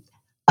was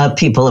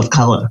people of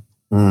color,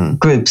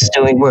 groups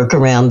doing work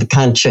around the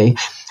country.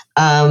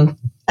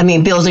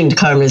 Building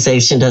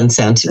decarbonization doesn't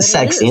sound too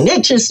sexy and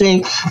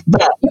interesting,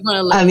 but live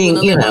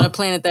on a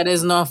planet that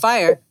isn't on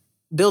fire.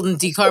 Building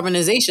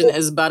decarbonization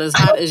is about as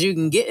hot as you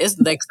can get. It's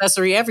the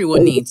accessory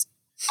everyone needs.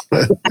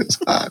 It's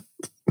hot.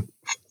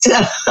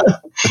 So,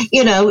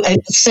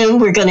 soon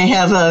we're going to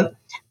have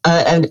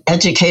an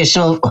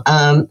educational,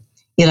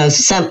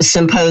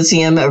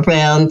 symposium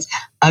around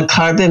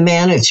carbon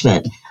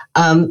management.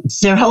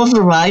 There are whole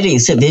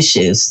varieties of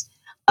issues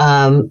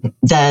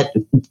that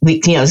we,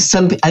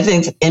 I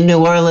think in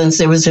New Orleans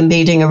there was a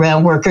meeting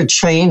around worker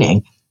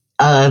training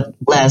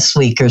last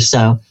week or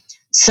so.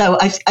 So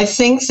I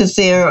think that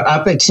there are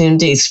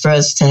opportunities for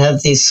us to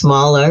have these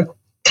smaller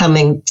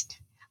coming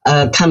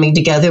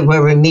together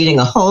where we're meeting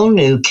a whole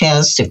new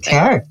cast of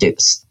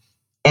characters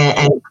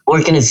and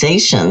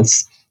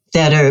organizations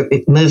that are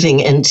moving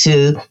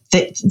into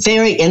the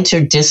very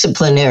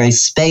interdisciplinary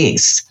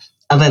space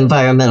of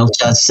environmental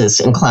justice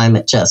and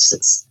climate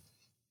justice.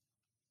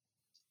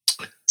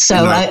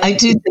 So I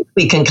do think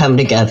we can come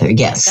together,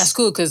 yes. That's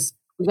cool, because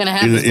we're going to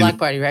have this block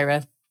party, right,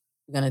 Rev?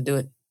 We're going to do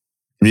it.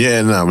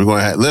 Yeah, no, we're going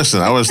to have...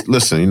 Listen,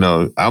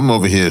 I'm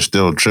over here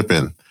still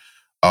tripping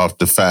off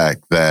the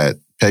fact that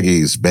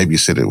Peggy's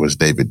babysitter was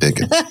David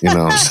Dinkins. You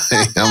know what I'm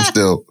saying?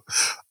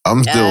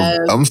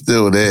 I'm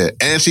still there.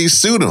 And she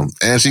sued him.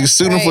 And she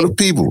sued him for the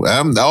people.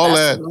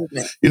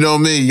 That, you know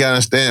me, you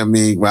understand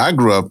me. When I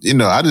grew up,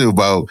 I knew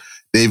about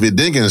David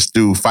Dinkins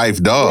through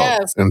Phife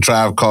Dawg and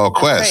Tribe Called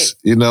Quest,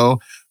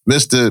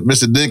 Mr.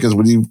 Dinkins,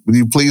 would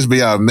you please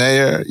be our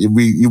mayor? You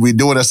be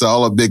doing us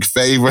all a big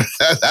favor.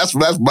 That's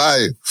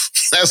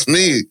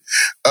me.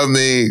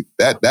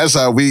 That's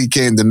how we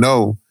came to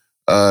know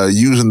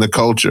using the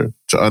culture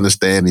to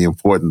understand the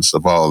importance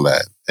of all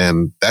that.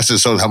 And that's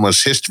just shows how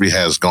much history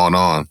has gone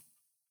on.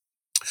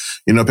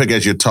 Peggy,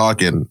 as you're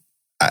talking,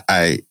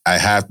 I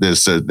have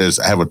this.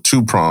 I have a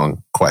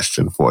two-pronged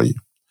question for you.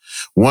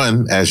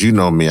 One, as you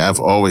know me, I've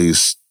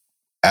always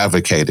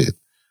advocated.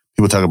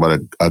 People talk about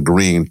a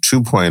green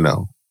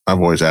 2.0. I've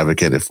always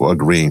advocated for a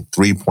green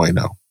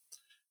 3.0,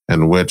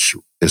 in which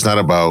it's not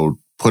about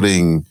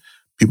putting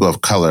people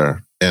of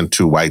color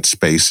into white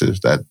spaces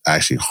that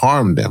actually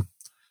harm them,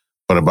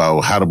 but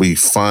about how do we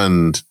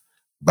fund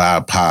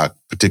BIPOC,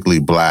 particularly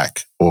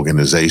Black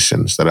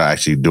organizations that are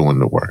actually doing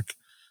the work.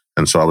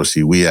 And so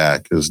obviously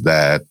WEAC is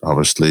that,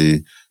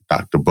 obviously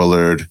Dr.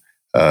 Bullard,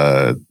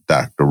 Dr.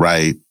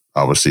 Wright,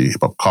 obviously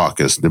Hip Hop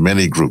Caucus, the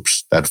many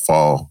groups that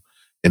fall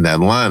in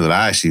that line that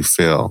I actually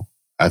feel,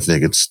 I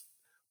think it's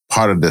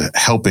part of the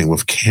helping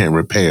with care and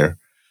repair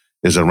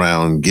is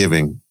around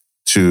giving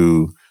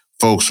to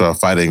folks who are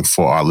fighting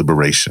for our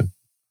liberation.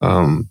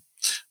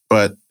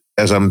 But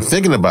as I'm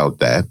thinking about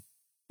that,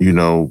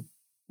 and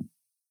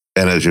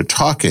as you're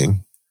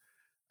talking,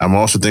 I'm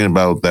also thinking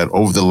about that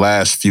over the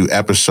last few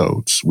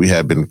episodes, we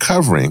have been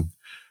covering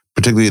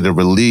particularly the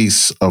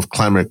release of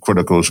Climate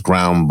Critical's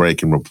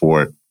groundbreaking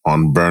report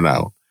on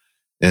burnout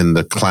in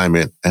the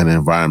climate and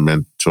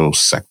environmental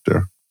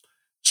sector.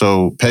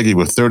 So, Peggy,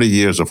 with 30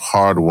 years of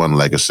hard-won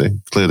legacy,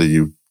 clearly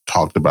you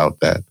talked about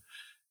that.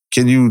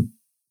 Can you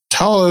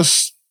tell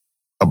us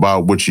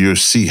about what you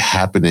see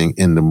happening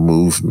in the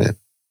movement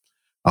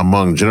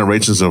among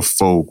generations of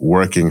folk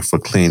working for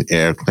clean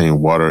air, clean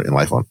water, and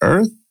life on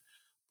Earth,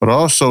 but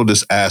also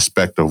this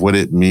aspect of what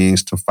it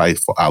means to fight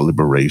for our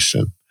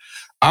liberation?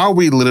 Are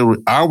we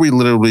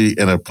literally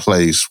in a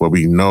place where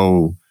we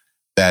know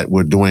that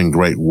we're doing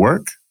great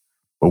work,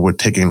 but we're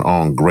taking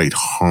on great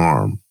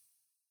harm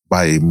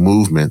by a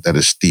movement that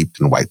is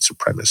steeped in white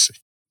supremacy?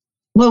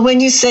 Well, when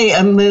you say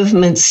a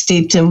movement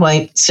steeped in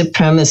white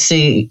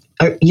supremacy,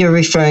 you're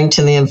referring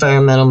to the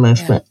environmental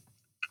movement. Yeah.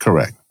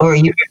 Correct. Or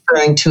you're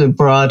referring to a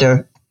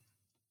broader...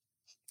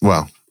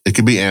 Well, it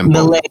could be and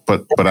both,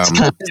 but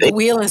the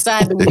wheel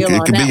inside the wheel.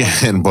 It could be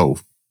and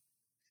both.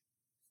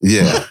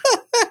 Yeah,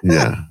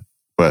 yeah.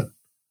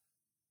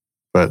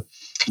 But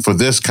for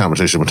this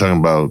conversation, we're talking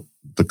about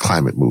the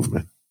climate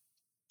movement.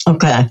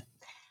 Okay.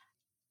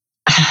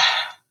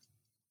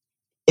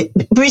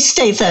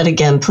 Restate that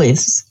again,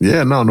 please.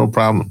 Yeah, no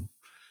problem.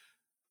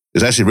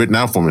 It's actually written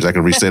out for me, so I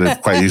can restate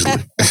it quite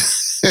easily.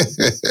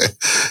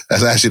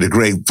 That's actually the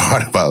great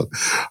part about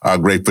our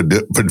great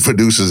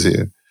producers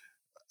here.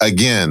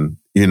 Again,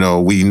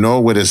 we know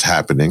what is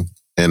happening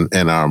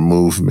in our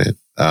movement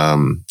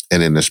and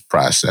in this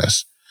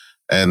process.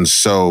 And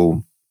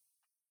so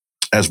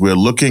as we're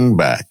looking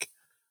back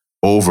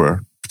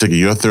over,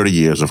 particularly your 30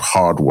 years of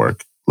hard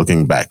work,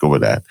 looking back over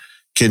that,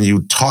 can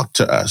you talk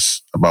to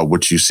us about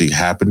what you see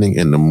happening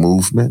in the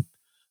movement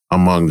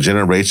among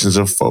generations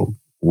of folk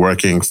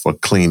working for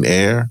clean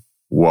air,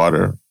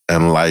 water,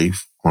 and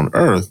life on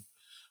Earth,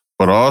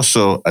 but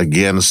also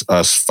against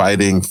us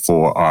fighting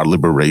for our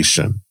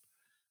liberation?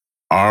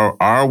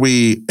 Are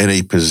we in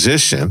a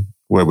position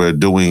where we're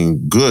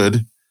doing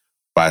good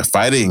by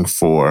fighting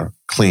for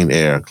clean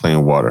air,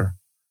 clean water,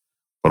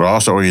 but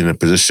also are we in a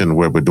position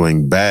where we're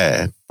doing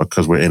bad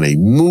because we're in a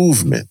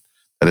movement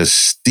that is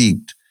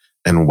steeped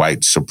in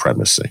white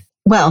supremacy?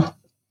 Well,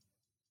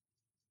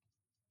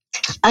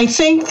 I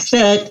think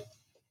that,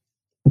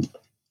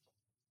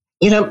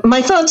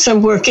 my thoughts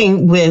on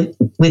working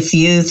with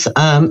youth,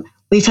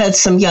 we've had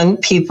some young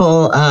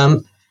people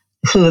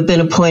who have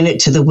been appointed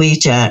to the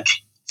WEJAC,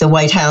 the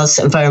White House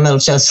Environmental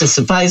Justice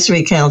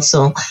Advisory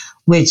Council,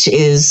 which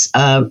is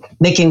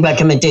making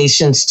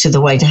recommendations to the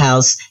White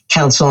House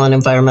Council on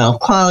Environmental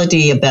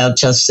Quality about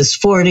Justice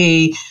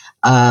 40,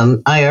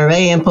 IRA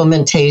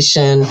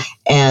implementation,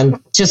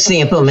 and just the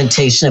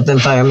implementation of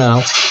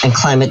environmental and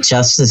climate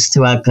justice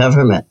throughout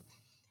government.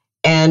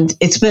 And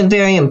it's been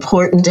very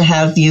important to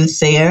have youth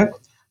there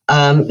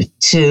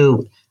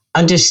to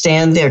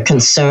understand their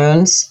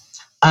concerns.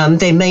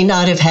 They may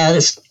not have had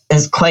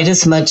as quite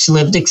as much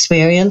lived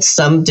experience.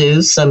 Some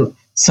do, some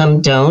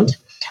don't.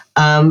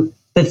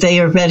 But they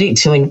are ready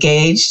to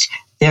engage.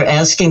 They're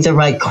asking the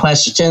right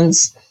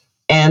questions,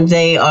 and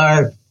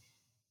they're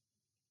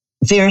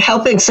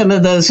helping some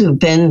of those who've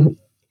been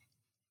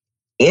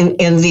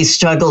in these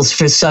struggles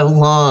for so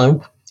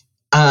long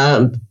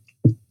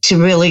to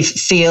really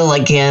feel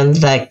again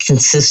that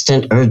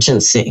consistent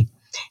urgency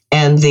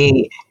and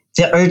the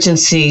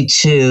urgency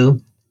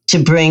to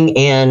bring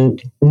in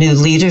new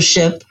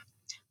leadership,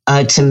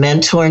 to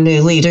mentor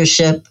new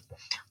leadership.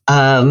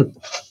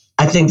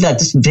 I think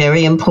that's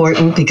very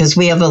important because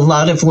we have a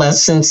lot of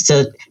lessons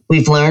that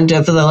we've learned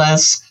over the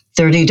last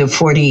 30 to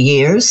 40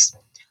 years.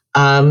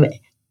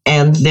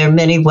 And there are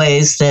many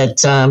ways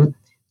that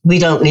we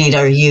don't need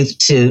our youth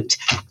to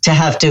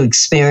have to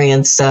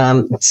experience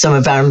some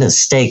of our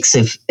mistakes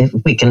if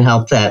we can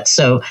help that.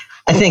 So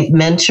I think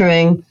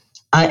mentoring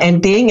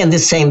and being in the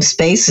same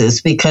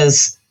spaces,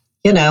 because,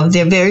 there are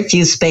very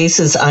few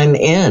spaces I'm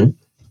in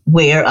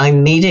where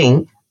I'm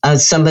meeting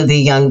some of the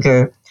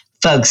younger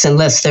folks,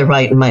 unless they're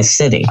right in my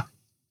city.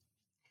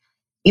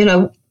 We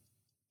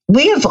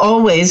have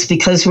always,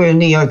 because we're in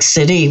New York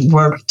City,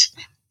 worked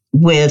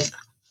with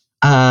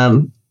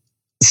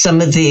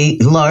some of the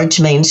large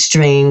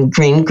mainstream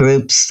green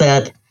groups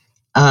that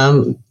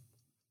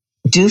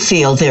do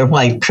feel their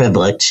white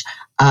privilege.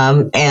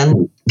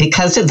 And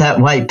because of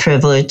that white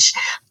privilege,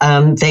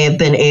 they have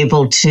been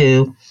able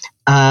to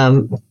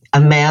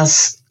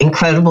amass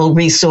incredible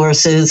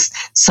resources,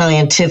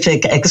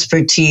 scientific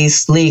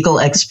expertise,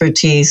 legal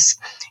expertise.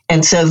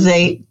 And so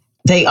they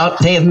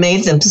have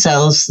made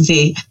themselves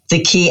the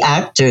key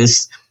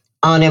actors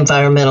on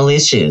environmental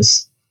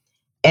issues.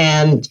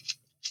 And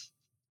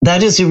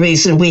that is the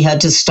reason we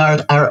had to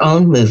start our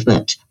own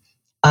movement,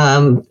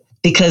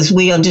 because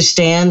we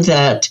understand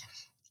that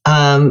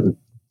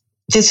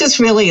this is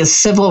really a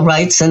civil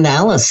rights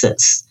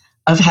analysis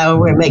of how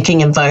we're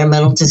making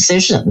environmental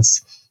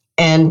decisions.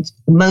 And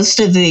most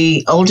of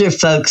the older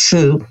folks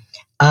who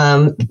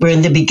were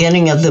in the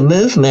beginning of the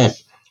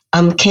movement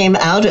came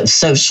out of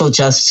social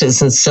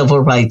justice and civil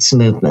rights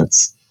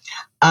movements.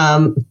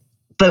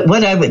 But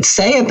what I would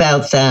say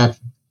about that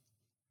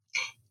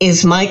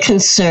is my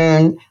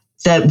concern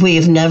that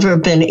we've never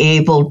been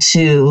able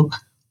to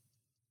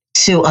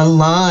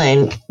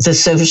align the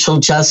social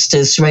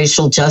justice,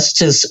 racial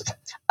justice,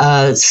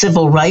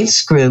 civil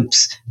rights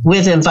groups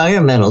with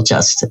environmental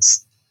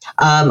justice.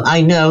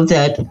 I know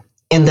that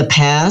in the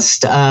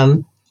past,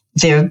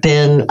 there have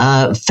been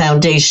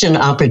foundation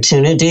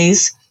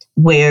opportunities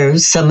where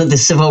some of the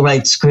civil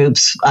rights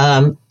groups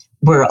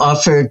were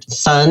offered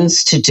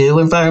funds to do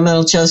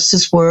environmental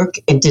justice work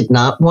and did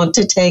not want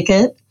to take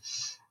it.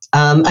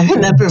 I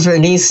remember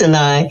Vernice and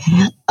I,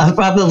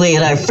 probably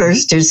in our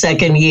first or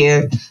second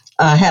year,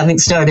 having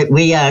started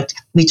We Act,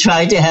 we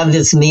tried to have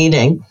this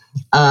meeting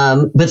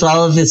with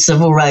all of the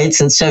civil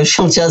rights and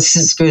social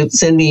justice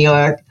groups in New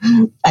York.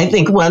 I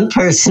think one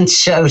person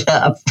showed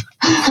up.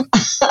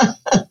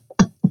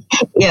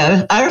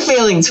 Yeah, our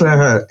feelings were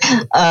hurt.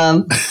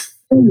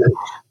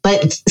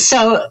 But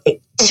so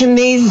to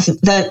me,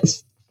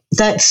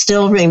 that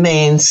still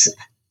remains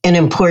an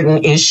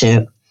important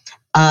issue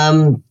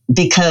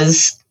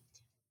because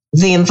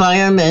the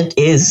environment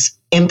is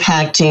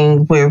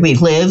impacting where we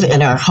live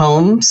in our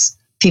homes.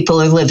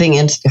 People are living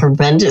in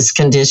horrendous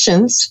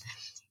conditions.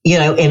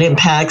 It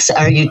impacts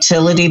our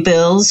utility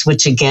bills,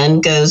 which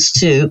again goes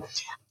to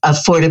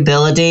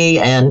affordability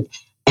and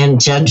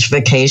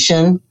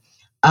gentrification.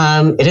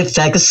 It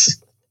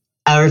affects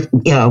our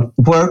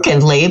work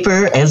and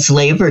labor as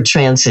labor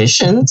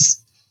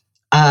transitions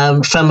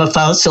from a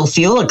fossil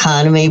fuel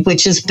economy,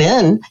 which has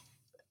been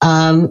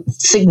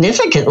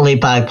significantly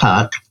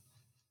BIPOC,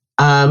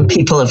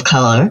 people of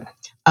color.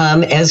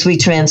 As we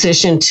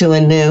transition to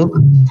a new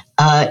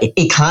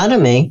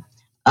economy,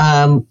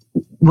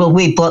 will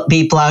we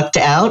be blocked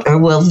out, or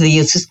will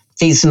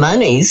these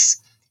monies,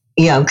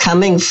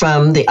 coming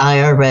from the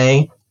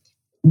IRA,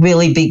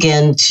 really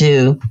begin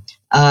to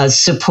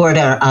support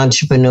our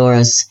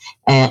entrepreneurs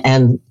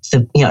and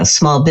the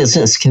small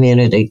business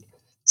community?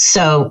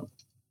 So,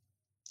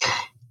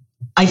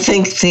 I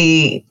think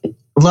the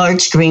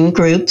large green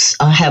groups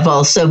have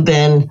also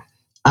been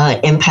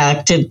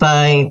impacted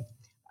by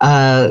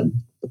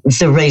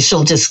the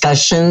racial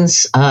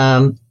discussions.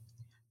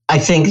 I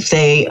think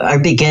they are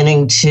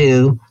beginning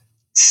to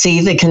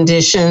see the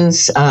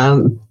conditions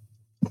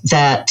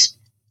that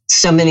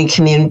so many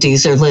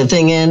communities are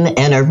living in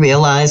and are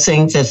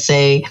realizing that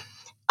they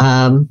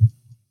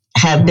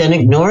have been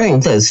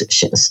ignoring those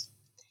issues.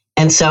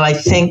 And so I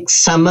think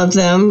some of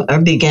them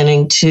are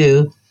beginning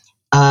to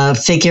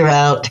figure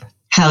out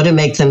how to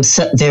make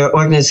their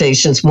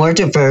organizations more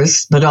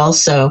diverse, but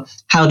also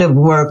how to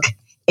work,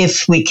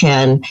 if we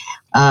can,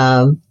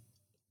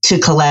 to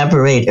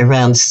collaborate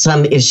around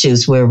some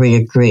issues where we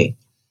agree.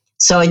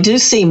 So I do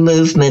see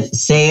movement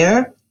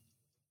there.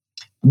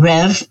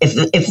 Rev,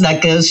 if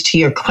that goes to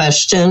your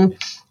question.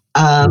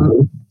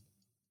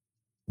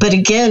 But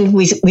again,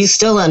 we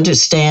still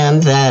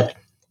understand that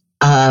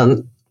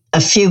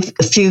a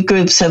few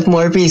groups have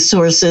more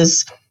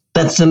resources,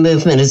 but the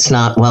movement is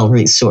not well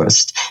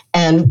resourced.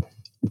 And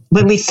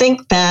when we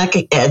think back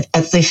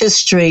at the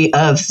history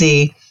of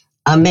the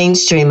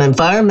mainstream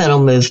environmental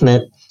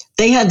movement,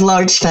 they had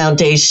large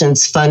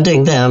foundations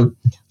funding them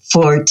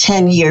for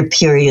 10-year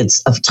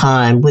periods of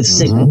time with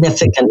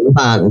significant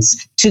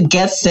funds to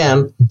get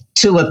them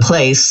to a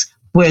place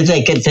where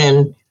they could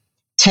then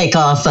take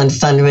off on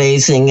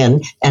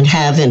fundraising and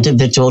have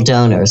individual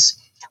donors.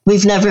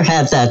 We've never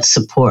had that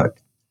support.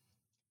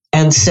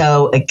 And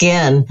so,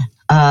 again,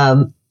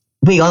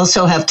 we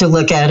also have to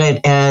look at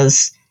it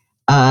as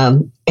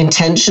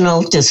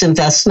intentional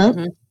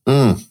disinvestment.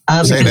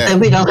 Because then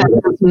we don't have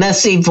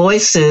messy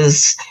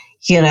voices,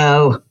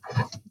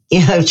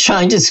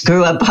 trying to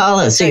screw up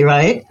policy,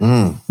 right?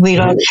 We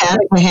don't have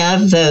to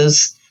have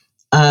those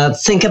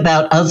think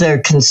about other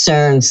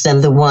concerns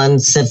than the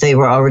ones that they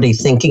were already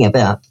thinking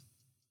about.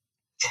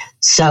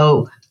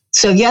 So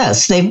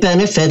yes, they've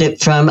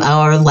benefited from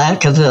our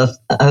lack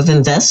of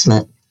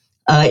investment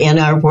in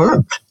our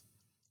work.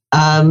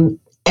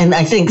 And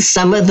I think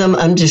some of them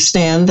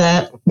understand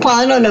that. Well,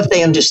 I don't know if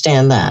they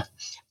understand that,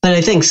 but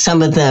I think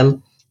some of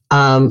them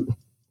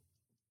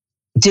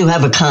do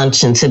have a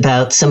conscience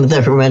about some of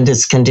the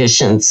horrendous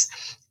conditions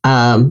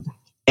and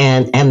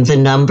the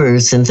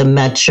numbers and the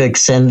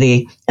metrics and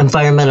the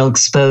environmental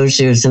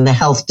exposures and the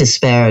health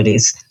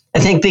disparities. I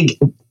think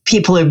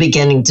people are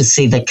beginning to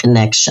see the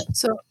connection.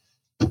 So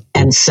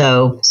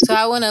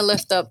I want to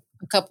lift up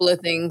a couple of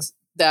things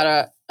that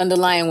are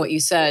underlying what you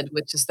said,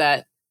 which is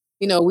that,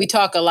 we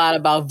talk a lot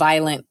about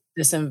violent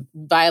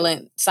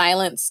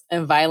silence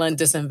and violent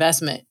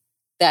disinvestment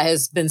that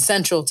has been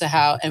central to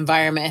how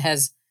environment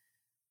has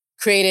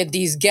created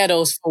these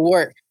ghettos for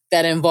work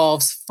that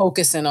involves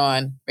focusing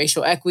on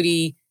racial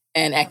equity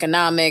and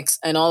economics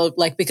and all of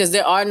because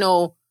there are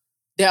no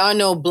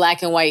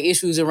black and white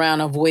issues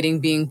around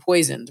avoiding being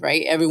poisoned,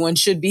 right? Everyone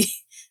should be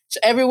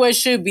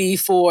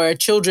for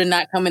children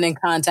not coming in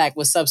contact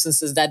with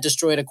substances that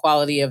destroy the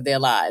quality of their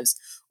lives,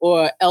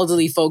 or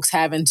elderly folks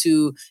having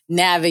to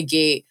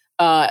navigate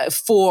 4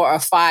 or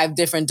 5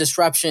 different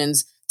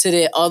disruptions to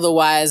their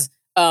otherwise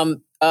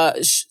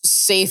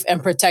safe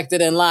and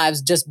protected in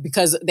lives just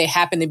because they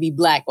happen to be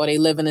Black or they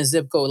live in a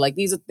zip code. Like,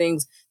 these are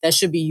things that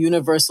should be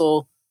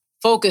universal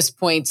focus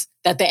points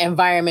that the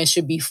environment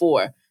should be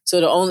for.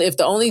 So if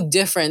the only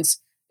difference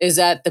is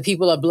that the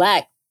people are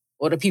Black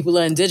or the people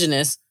are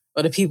Indigenous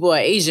or the people are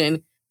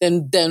Asian,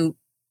 then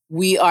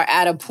we are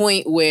at a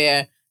point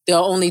where there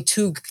are only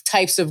two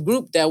types of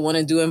group that want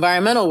to do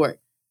environmental work: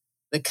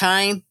 the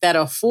kind that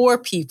are for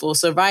people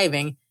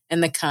surviving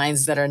and the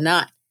kinds that are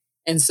not.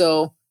 And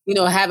so,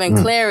 having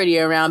clarity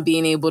around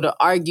being able to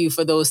argue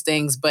for those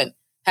things, but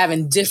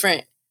having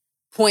different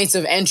points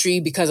of entry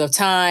because of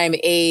time,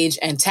 age,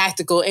 and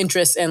tactical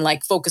interests, and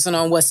like focusing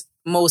on what's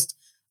most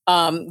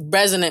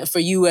resonant for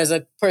you as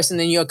a person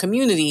in your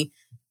community,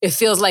 it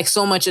feels like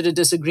so much of the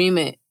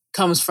disagreement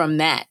comes from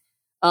that.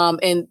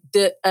 And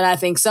I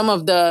think some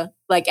of the,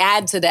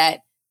 add to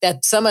that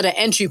some of the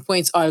entry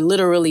points are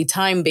literally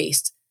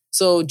time-based.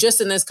 So just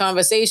in this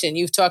conversation,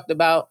 you've talked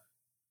about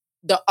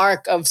the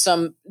arc of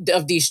some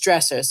of these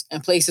stressors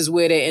and places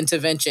where there are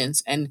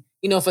interventions. And,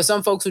 for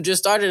some folks who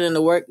just started in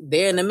the work,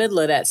 they're in the middle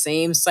of that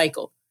same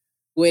cycle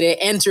where they're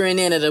entering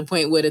in at a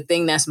point where the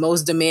thing that's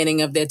most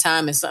demanding of their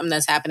time is something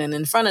that's happening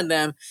in front of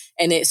them.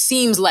 And it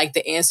seems like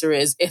the answer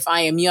is, if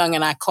I am young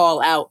and I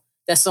call out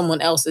that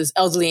someone else is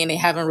elderly and they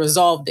haven't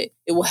resolved it,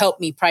 it will help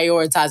me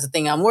prioritize the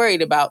thing I'm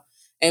worried about.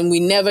 And we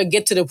never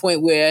get to the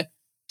point where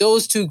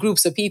those two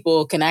groups of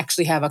people can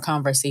actually have a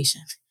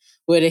conversation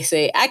where they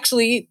say,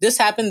 actually, this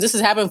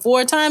has happened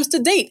 4 times to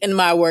date in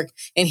my work.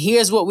 And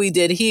here's what we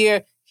did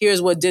here.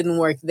 Here's what didn't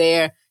work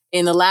there.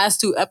 In the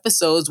last 2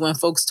 episodes, when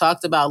folks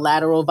talked about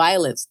lateral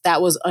violence,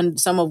 that was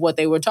some of what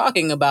they were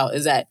talking about,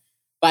 is that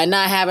by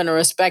not having a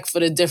respect for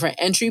the different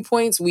entry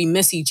points, we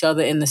miss each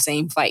other in the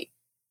same fight.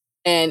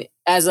 And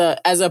as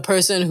a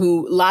person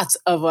who lots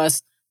of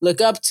us look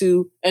up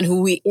to and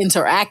who we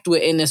interact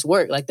with in this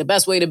work, like, the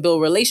best way to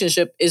build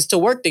relationship is to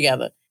work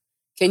together.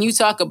 Can you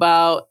talk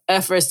about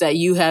efforts that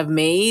you have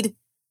made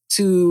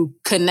to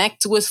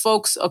connect with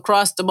folks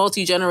across the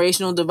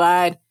multi-generational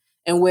divide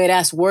and where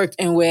that's worked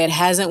and where it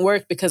hasn't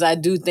worked? Because I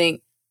do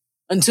think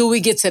until we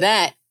get to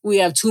that, we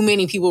have too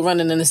many people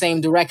running in the same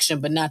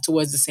direction, but not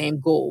towards the same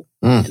goal.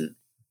 And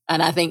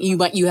I think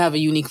you have a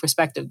unique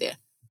perspective there.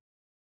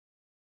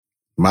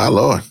 My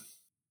Lord.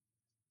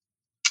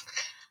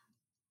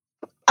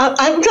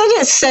 I'm going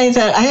to say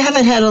that I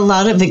haven't had a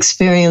lot of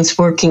experience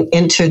working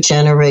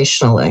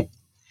intergenerationally.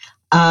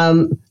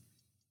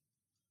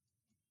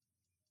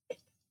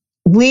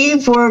 We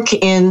work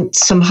in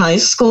some high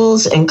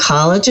schools and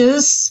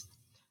colleges,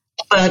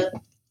 but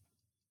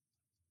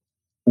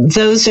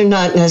those are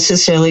not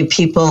necessarily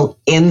people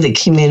in the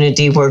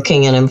community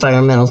working in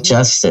environmental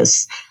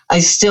justice. I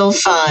still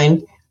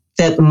find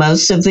that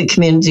most of the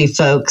community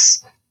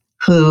folks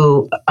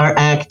who are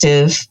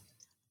active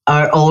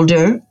are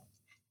older.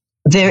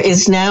 There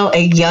is now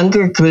a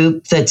younger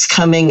group that's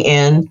coming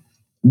in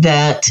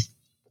that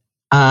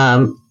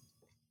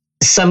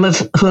some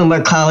of whom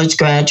are college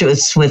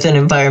graduates with an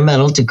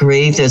environmental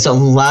degree. There's a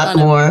lot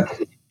more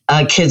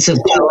kids of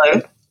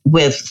color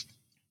with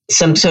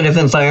some sort of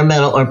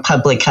environmental or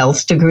public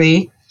health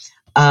degree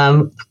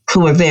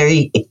who are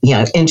very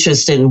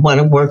interested and want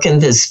to work in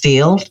this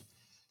field.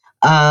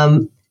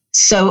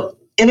 So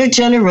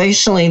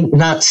intergenerationally,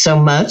 not so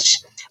much.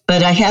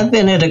 But I have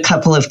been at a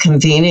couple of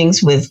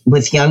convenings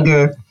with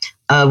younger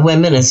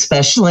women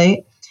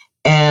especially,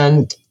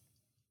 and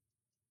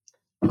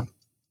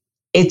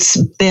it's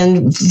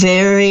been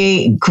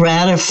very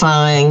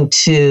gratifying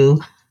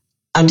to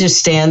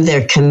understand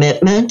their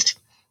commitment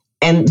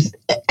and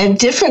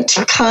different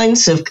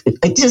kinds of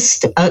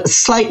just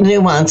slight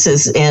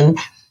nuances in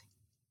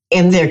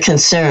their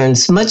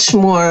concerns, much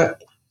more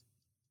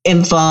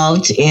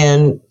involved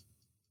in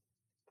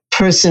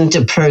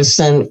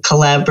person-to-person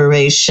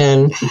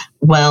collaboration,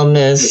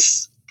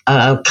 wellness,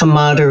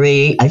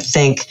 camaraderie, I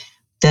think,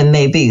 than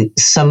maybe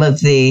some of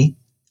the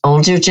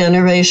older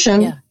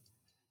generation. Yeah.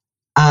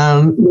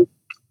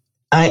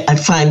 I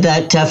find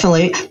that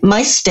definitely.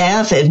 My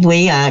staff at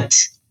We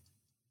Act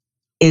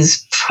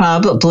is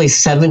probably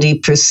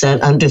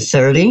 70% under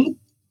 30.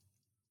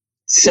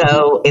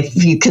 So if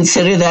you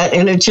consider that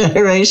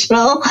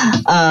intergenerational,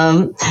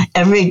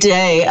 every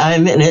day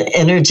I'm in an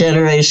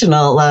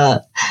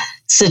intergenerational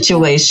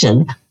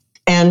situation.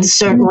 And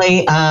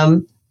certainly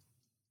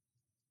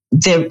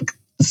their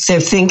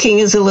thinking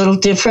is a little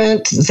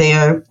different.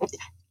 The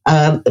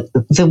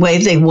way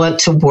they want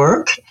to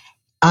work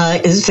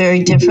is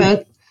very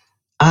different.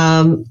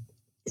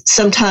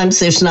 Sometimes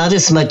there's not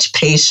as much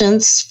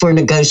patience for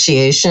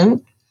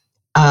negotiation.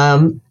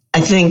 I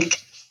think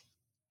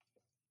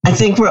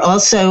we're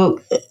also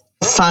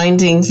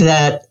finding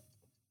that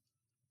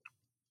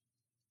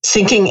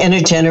thinking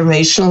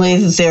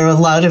intergenerationally, there are a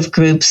lot of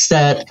groups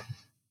that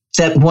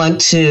want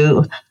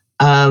to,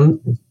 that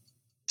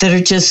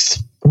are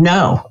just,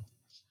 no.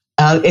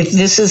 If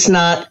this is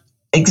not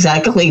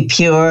exactly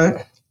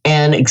pure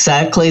and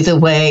exactly the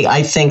way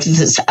I think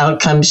this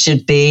outcome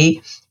should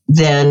be,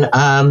 then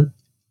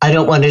I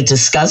don't want to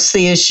discuss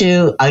the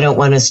issue. I don't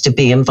want us to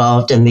be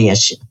involved in the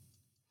issue.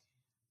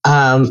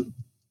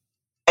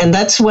 And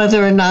that's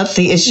whether or not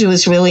the issue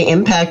is really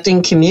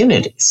impacting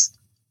communities.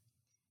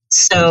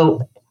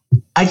 So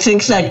I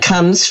think that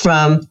comes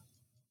from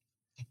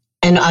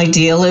an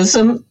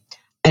idealism,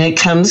 and it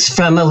comes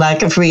from a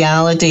lack of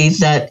reality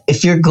that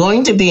if you're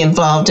going to be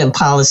involved in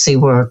policy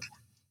work,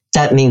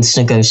 that means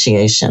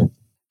negotiation.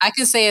 I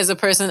can say as a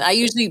person,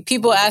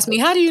 people ask me,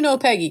 how do you know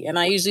Peggy? And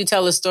I usually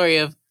tell a story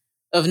of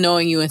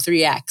knowing you in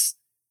 3 acts.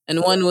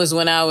 And one was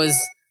when I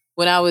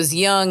was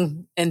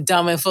young and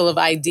dumb and full of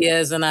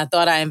ideas, and I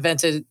thought I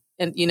invented,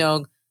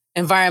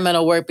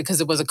 environmental work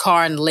because it was a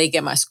car in the lake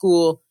at my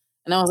school.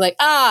 And I was like,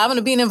 I'm going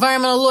to be an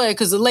environmental lawyer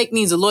because the lake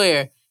needs a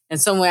lawyer. And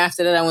somewhere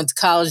after that, I went to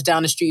college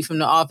down the street from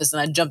the office,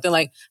 and I jumped in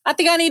like, I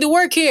think I need to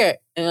work here.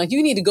 And like,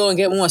 you need to go and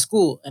get more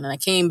school. And then I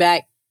came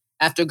back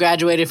after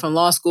graduated from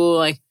law school.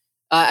 Like,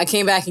 I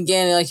came back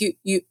again, and like,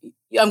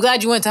 I'm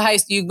glad you went to high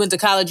school, you went to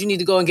college. You need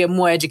to go and get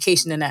more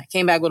education than that.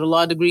 Came back with a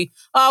law degree.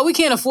 We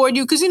can't afford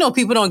you because,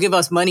 people don't give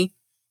us money.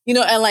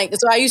 And like,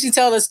 so I usually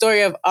tell the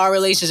story of our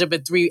relationship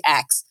in 3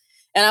 acts.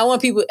 And I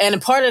want people,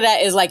 and part of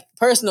that is like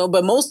personal,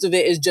 but most of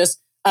it is just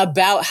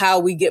about how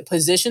we get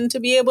positioned to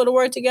be able to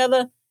work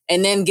together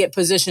and then get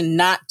positioned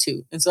not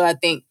to. And so I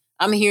think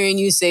I'm hearing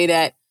you say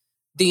that,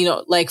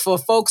 like for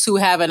folks who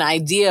have an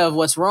idea of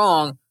what's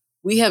wrong,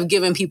 we have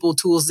given people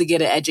tools to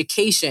get an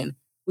education.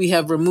 We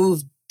have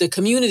removed the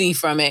community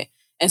from it.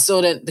 And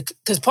so that,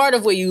 because part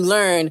of where you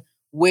learn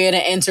where to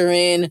enter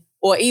in,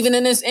 or even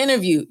in this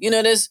interview,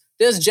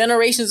 there's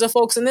generations of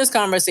folks in this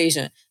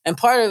conversation. And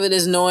part of it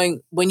is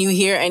knowing when you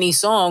hear any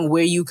song,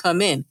 where you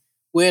come in,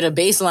 where the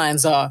bass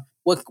lines are,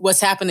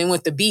 what's happening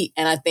with the beat.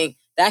 And I think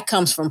that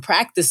comes from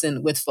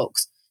practicing with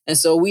folks. And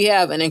so we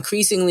have an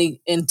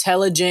increasingly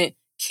intelligent,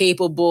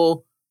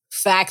 capable,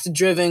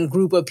 fact-driven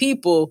group of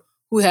people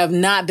who have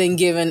not been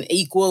given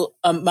equal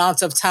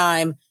amounts of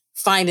time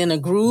finding a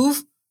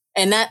groove.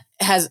 And that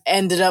has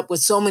ended up with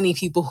so many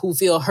people who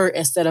feel hurt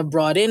instead of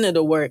brought into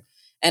the work.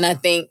 And I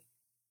think,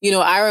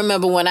 I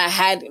remember when I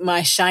had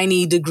my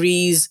shiny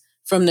degrees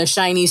from the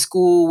shiny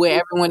school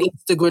where everyone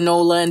eats the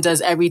granola and does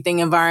everything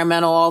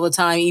environmental all the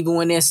time, even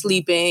when they're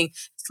sleeping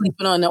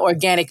on the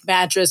organic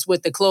mattress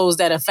with the clothes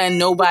that offend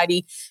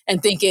nobody,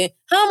 and thinking,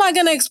 how am I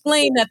going to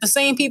explain that the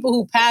same people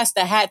who passed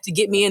the hat to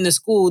get me into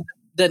school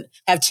that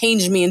have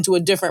changed me into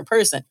a different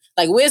person?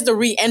 Like, where's the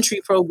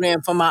re-entry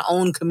program for my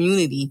own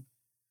community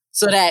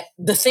so that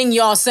the thing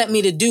y'all sent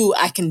me to do,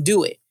 I can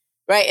do it,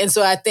 right? And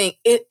so I think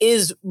it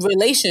is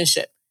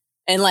relationship.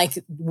 And like,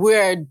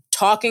 we're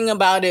talking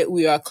about it,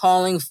 we are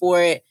calling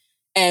for it.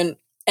 And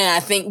I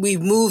think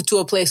we've moved to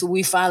a place where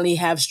we finally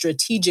have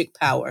strategic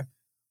power.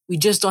 We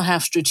just don't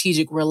have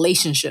strategic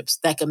relationships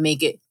that can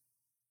make it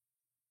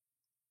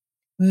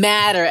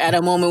matter at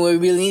a moment where we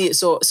really need it.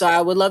 So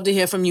I would love to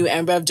hear from you,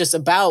 and Rev, just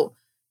about,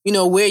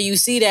 where you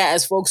see that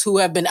as folks who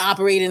have been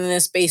operating in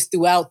this space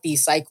throughout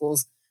these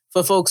cycles,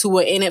 for folks who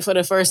were in it for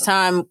the first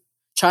time,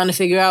 trying to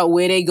figure out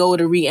where they go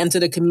to re-enter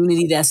the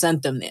community that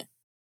sent them there.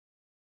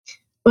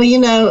 Well,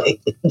 you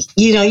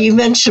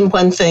mentioned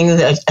one thing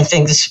that I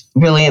think is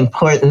really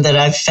important that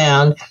I've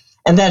found,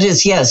 and that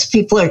is, yes,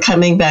 people are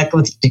coming back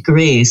with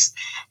degrees.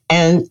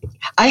 And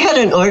I had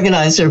an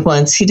organizer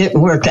once. He didn't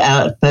work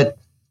out, but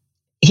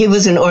he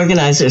was an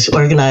organizers,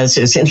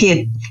 and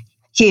he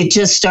had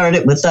just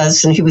started with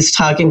us, and he was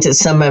talking to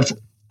some of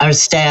our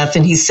staff,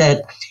 and he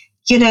said,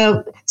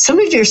 some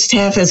of your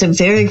staff has a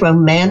very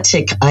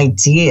romantic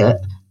idea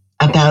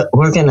about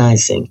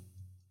organizing.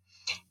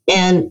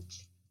 And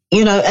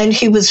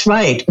he was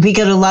right. We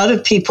get a lot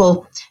of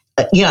people,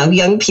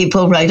 young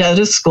people right out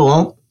of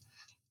school,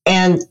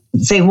 and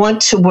they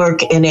want to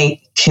work in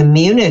a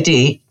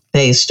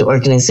community-based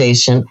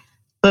organization.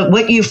 But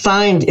what you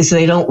find is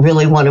they don't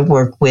really want to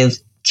work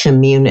with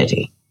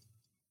community.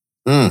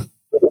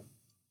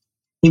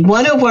 You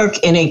want to work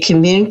in a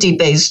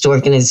community-based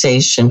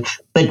organization,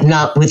 but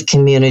not with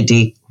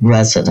community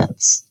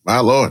residents. My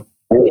Lord.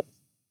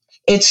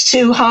 It's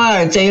too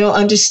hard. They don't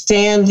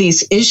understand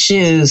these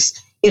issues.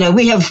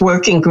 We have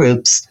working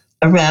groups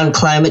around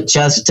climate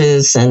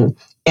justice and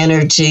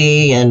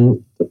energy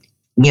and,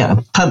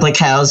 public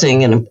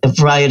housing and a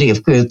variety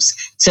of groups,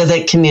 so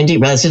that community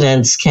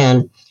residents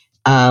can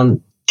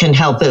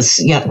help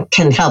us,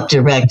 can help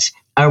direct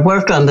our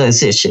work on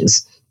those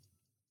issues.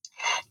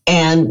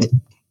 And,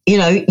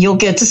 you'll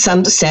get to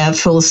some staff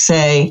who'll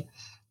say,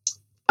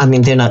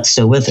 they're not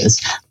still with us,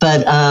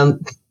 but,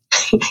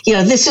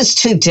 this is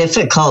too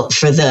difficult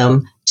for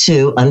them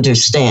to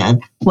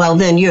understand. Well,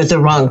 then you're the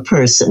wrong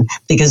person,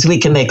 because we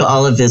can make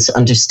all of this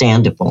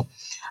understandable.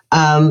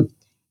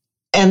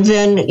 And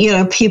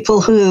then,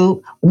 people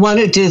who want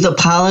to do the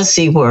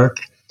policy work,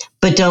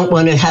 but don't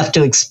want to have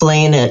to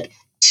explain it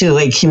to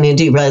a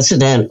community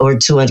resident or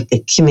to a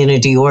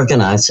community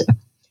organizer.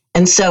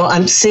 And so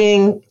I'm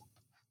seeing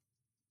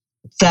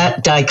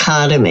that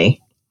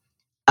dichotomy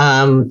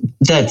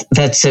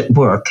that's at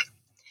work.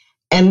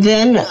 And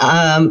then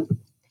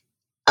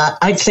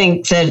I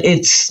think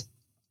that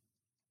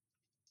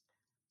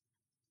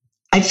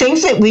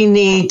we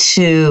need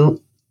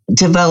to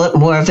develop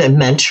more of a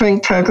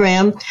mentoring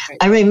program.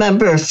 I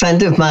remember a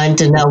friend of mine,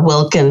 Danelle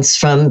Wilkins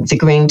from the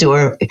Green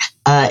Door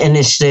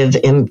Initiative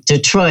in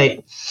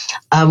Detroit,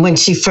 when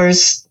she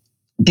first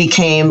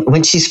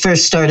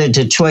started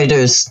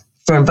Detroiters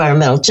for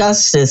Environmental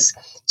Justice,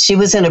 she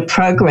was in a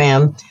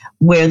program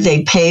where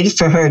they paid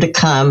for her to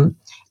come,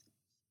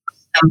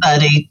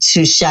 somebody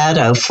to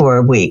shadow for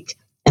a week.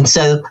 And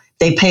so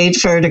they paid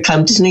for her to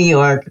come to New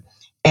York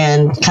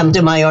and come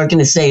to my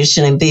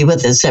organization and be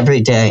with us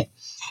every day.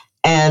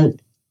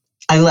 And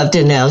I loved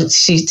it now.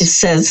 She just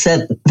says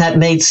that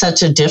made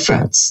such a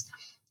difference.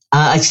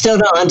 I still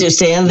don't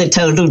understand the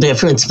total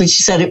difference, but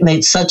she said it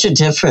made such a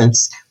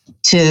difference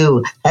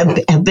to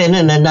have been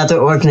in another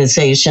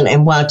organization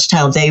and watched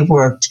how they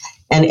worked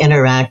and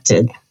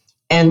interacted.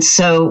 And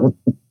so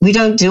we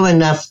don't do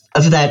enough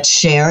of that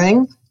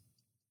sharing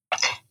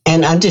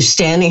and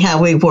understanding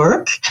how we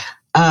work,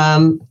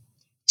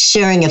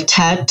 sharing of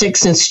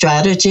tactics and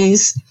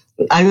strategies.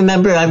 I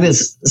remember I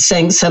was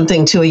saying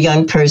something to a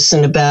young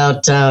person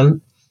about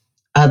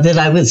that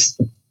I was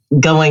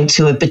going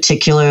to a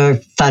particular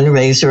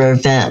fundraiser or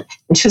event.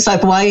 And she was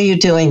like, "Why are you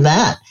doing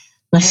that?"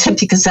 And I said,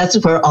 "Because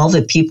that's where all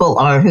the people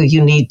are who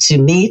you need to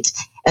meet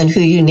and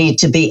who you need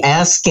to be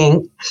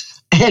asking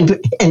and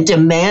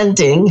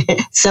demanding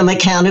some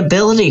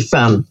accountability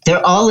from.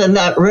 They're all in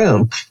that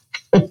room."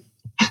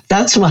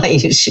 That's why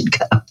you should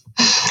go.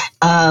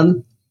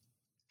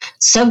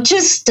 So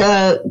just,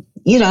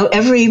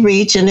 every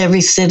region,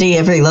 every city,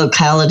 every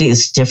locality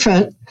is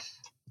different.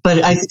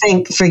 But I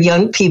think for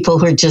young people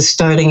who are just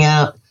starting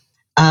out,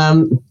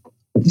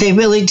 they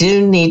really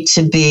do need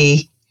to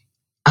be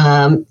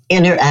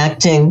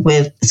interacting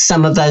with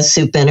some of us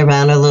who've been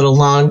around a little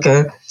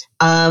longer.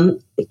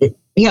 Not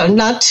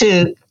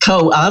to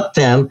co-opt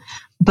them,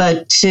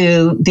 but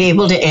to be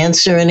able to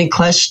answer any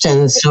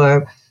questions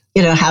or,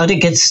 how to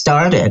get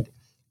started.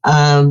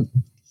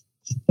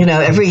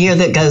 Every year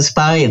that goes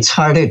by, it's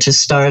harder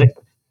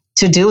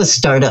to do a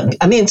startup.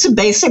 I mean, it's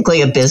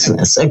basically a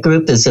business. A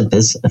group is a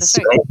business,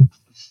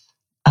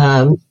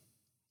 right?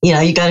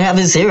 You got to have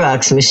a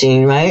Xerox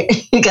machine, right?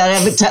 You got to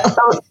have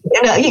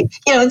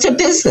it's a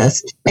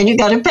business, and you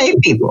got to pay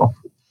people.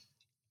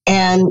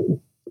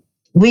 And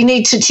we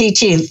need to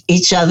teach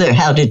each other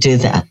how to do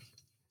that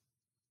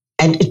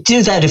and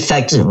do that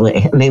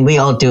effectively. I mean, we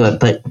all do it,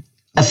 but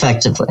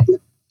effectively.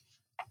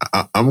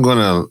 I'm going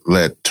to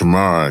let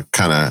Tamara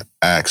kind of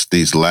ask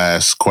these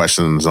last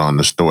questions on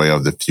the story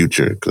of the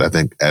future, because I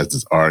think as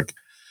this arc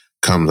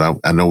comes, I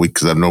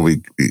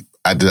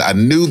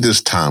knew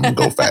this time would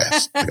go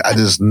fast. I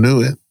just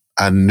knew it.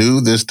 I knew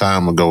this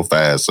time would go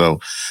fast. So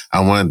I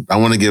want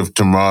to give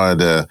Tamara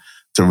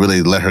to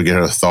really let her get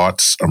her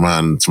thoughts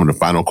around some of the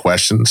final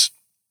questions.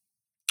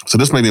 So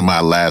this may be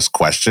my last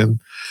question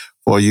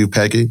for you,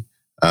 Peggy.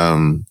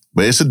 But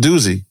it's a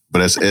doozy,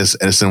 but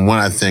it's in one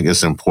I think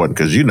it's important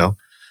because,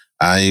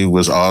 I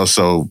was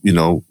also,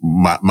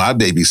 my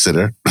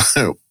babysitter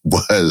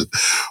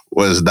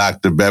was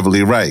Dr.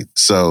 Beverly Wright.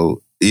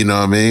 So, you know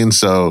what I mean?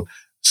 So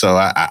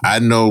I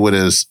know what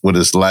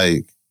it's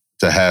like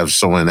to have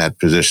someone in that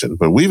position.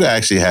 But we've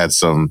actually had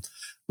some,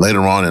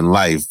 later on in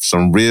life,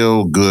 some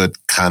real good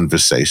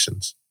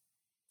conversations.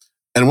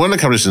 And one of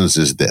the conversations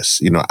is this.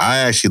 I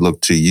actually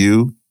look to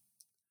you,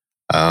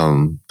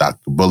 Dr.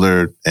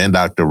 Bullard and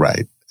Dr.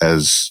 Wright,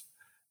 as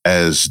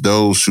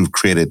those who've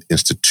created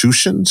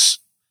institutions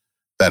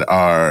that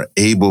are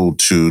able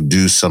to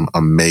do some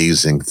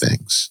amazing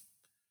things.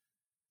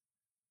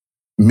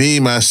 Me,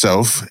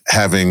 myself,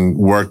 having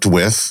worked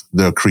with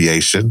the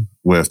creation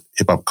with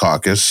Hip Hop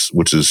Caucus,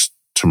 which is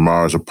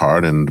Tamara's a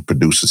part and the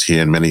producers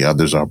here and many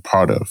others are a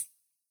part of,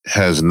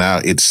 has now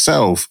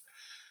itself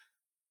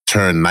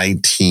turned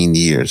 19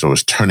 years or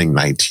is turning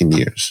 19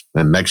 years.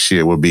 And next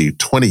year will be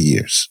 20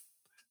 years,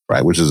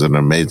 right? Which is an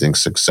amazing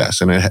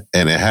success. And it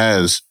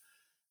has,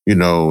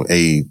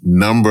 a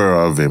number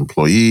of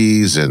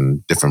employees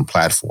and different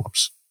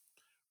platforms.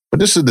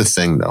 But this is the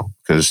thing, though,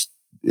 because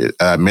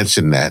I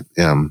mentioned that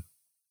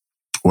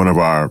one of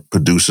our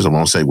producers, I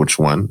won't say which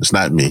one, it's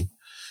not me,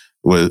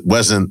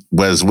 wasn't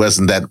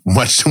that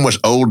much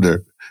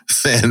older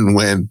than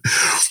when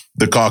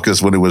the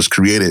caucus, when it was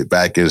created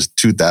back in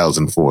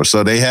 2004.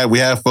 So we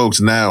have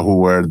folks now who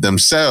were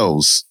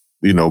themselves,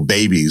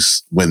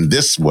 babies when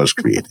this was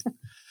created.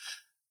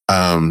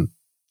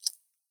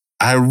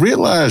 I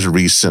realized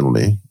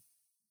recently,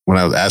 when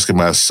I was asking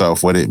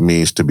myself what it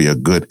means to be a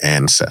good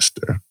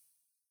ancestor,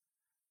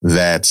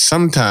 that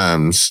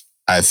sometimes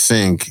I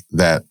think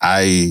that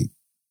I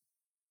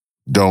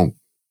don't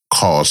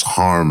cause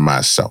harm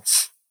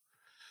myself.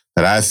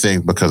 That I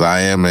think because I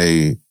am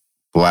a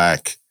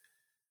Black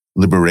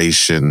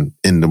liberation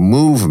in the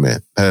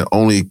movement, that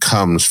only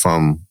comes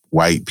from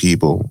white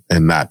people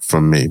and not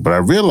from me. But I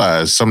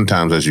realize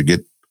sometimes as you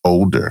get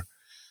older,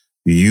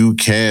 you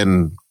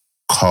can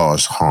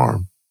cause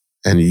harm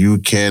and you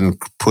can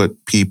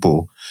put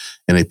people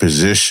in a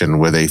position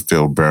where they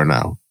feel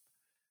burnout.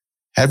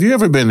 Have you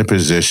ever been in a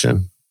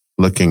position,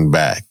 looking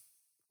back,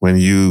 when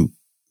you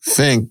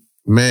think,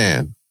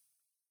 man,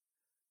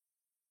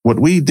 what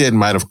we did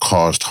might have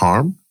caused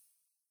harm,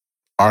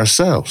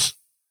 ourselves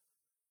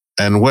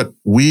and what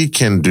we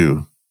can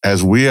do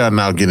as we are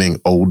now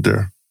getting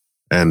older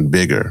and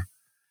bigger,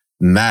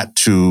 not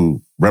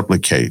to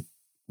replicate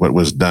what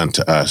was done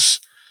to us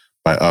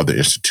by other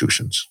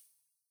institutions.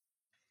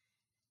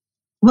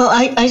 Well,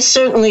 I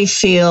certainly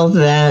feel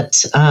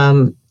that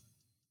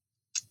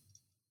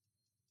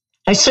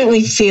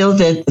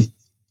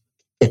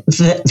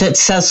that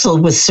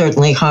Cecil was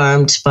certainly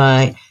harmed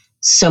by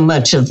so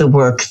much of the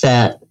work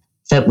that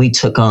we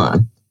took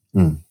on.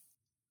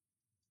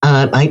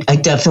 I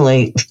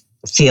definitely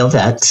feel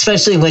that,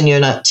 especially when you're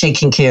not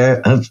taking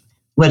care of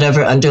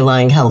whatever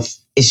underlying health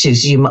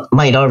issues you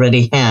might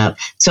already have.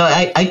 So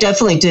I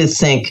definitely do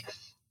think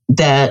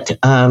that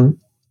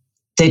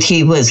that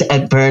he was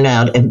at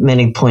burnout at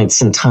many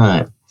points in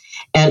time,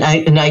 and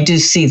I do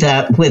see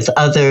that with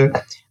other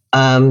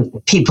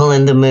people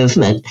in the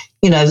movement.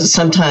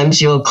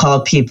 Sometimes you'll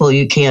call people,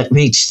 you can't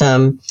reach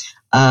them.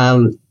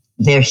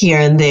 They're here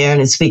and there,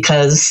 and it's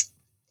because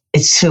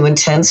it's too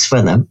intense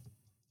for them.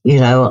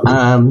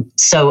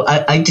 So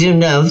I do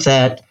know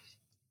that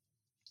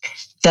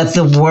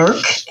the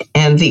work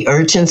and the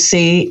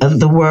urgency of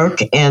the work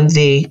and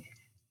the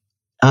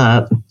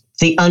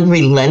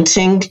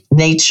unrelenting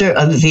nature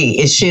of the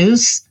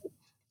issues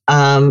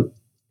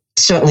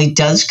certainly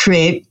does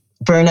create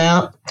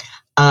burnout.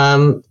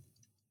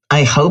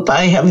 I hope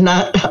I have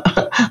not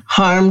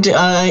harmed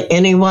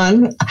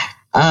anyone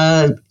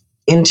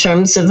in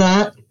terms of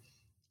that.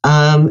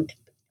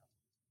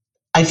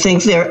 I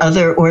think there are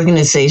other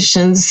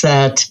organizations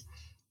that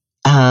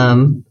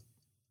are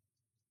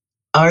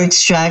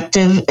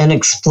extractive and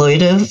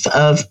exploitive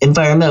of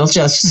environmental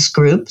justice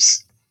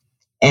groups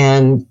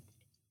and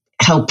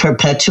help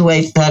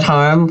perpetuate that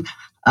harm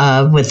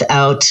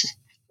without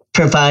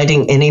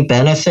providing any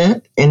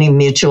benefit, any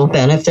mutual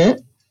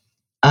benefit.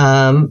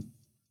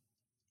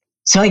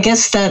 So I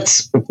guess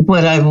that's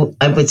what I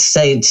would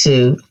say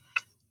to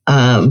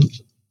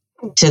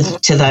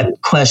that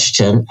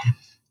question.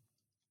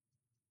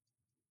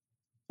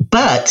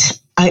 But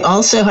I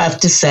also have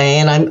to say,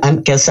 and I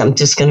guess I'm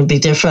just going to be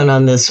different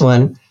on this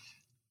one,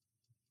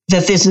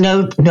 that there's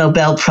no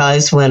Nobel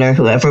Prize winner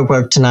who ever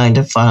worked 9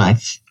 to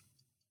 5.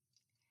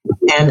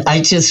 And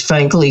I just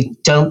frankly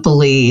don't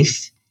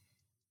believe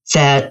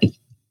that.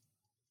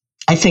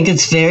 I think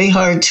it's very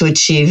hard to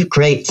achieve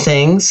great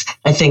things.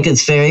 I think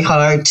it's very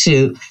hard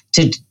to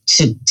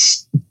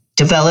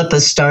develop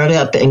a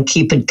startup and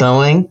keep it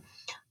going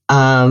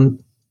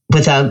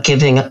without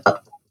giving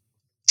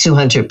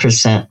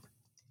 200%.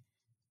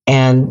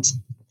 And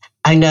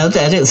I know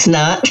that it's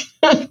not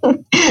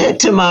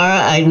tomorrow.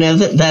 I know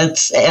that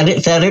that's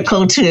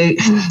antithetical to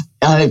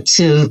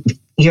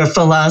your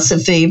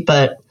philosophy,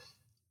 but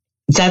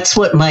that's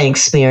what my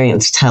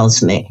experience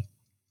tells me.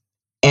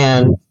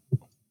 And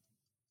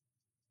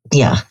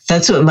yeah,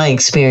 that's what my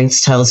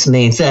experience tells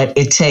me, that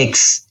it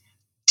takes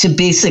to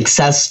be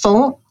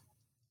successful,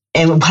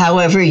 and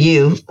however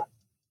you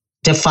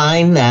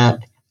define that,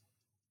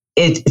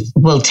 it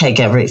will take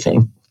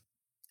everything.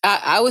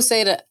 I would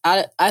say that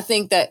I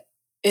think that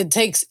it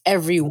takes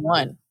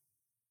everyone.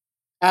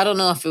 I don't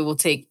know if it will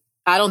take,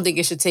 I don't think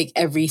it should take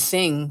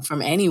everything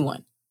from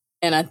anyone.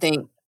 And I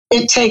think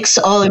it takes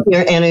all of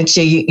your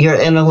energy, your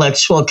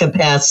intellectual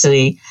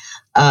capacity,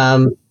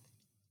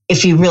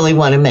 if you really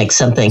want to make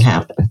something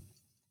happen.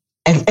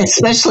 And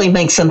especially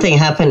make something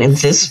happen in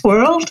this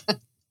world,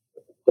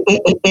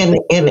 in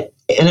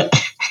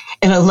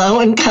a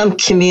low-income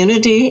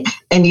community,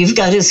 and you've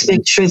got to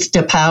speak truth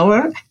to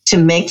power to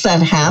make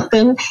that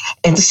happen.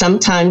 And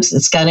sometimes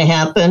it's got to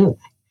happen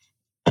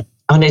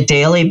on a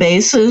daily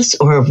basis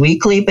or a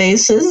weekly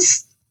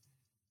basis.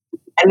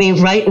 I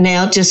mean, right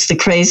now, just the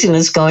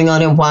craziness going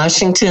on in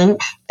Washington.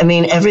 I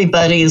mean,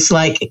 everybody's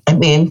like,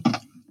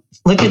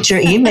 look at your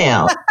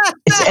email.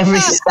 It's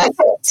every second.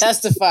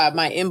 Testify.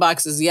 My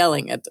inbox is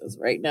yelling at us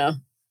right now.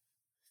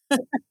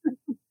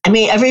 I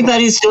mean,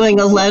 everybody's doing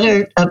a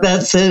letter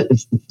about the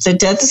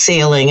debt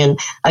ceiling. And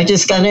I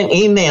just got an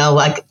email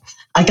like,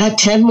 I got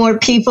 10 more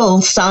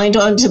people signed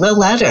on to the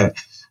letter.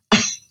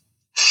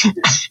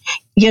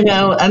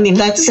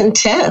 That's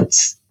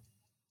intense.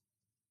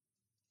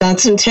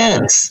 That's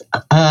intense.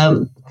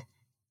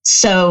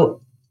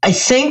 So I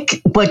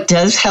think what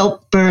does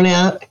help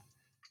burnout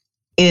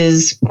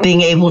is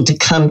being able to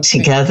come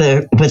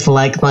together with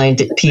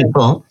like-minded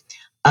people,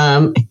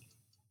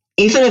 even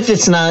if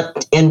it's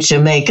not in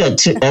Jamaica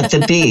at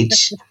the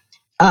beach.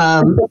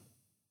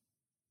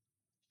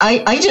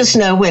 I just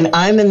know when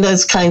I'm in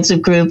those kinds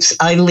of groups,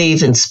 I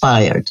leave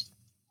inspired.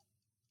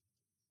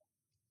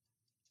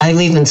 I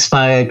leave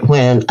inspired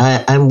when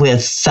I'm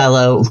with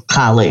fellow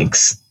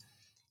colleagues.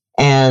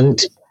 And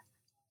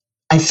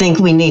I think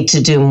we need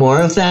to do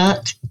more of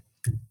that.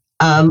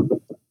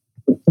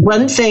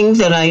 One thing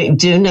that I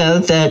do know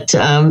that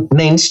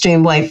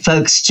mainstream white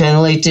folks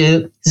generally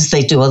do is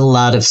they do a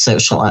lot of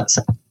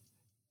socializing.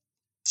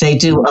 They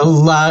do a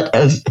lot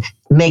of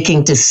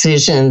making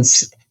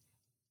decisions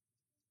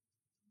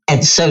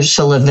at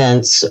social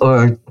events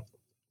or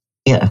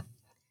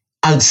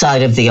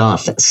outside of the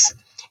office.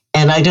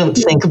 And I don't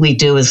think we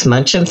do as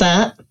much of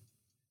that.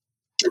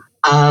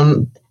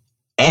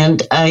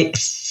 And I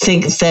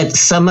think that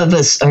some of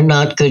us are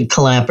not good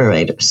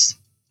collaborators.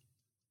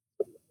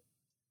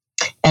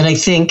 And I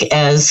think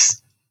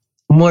as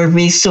more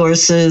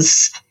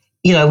resources,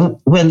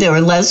 when there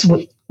are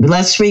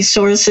less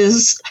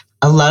resources,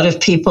 a lot of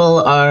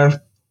people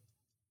are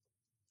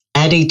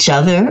at each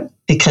other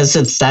because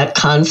of that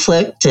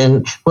conflict.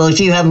 And well, if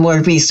you have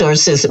more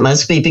resources, it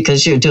must be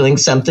because you're doing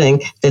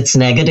something that's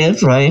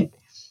negative, right?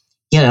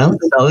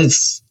 So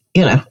it's,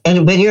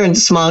 and when you're in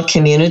small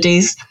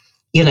communities,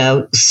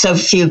 so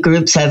few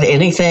groups have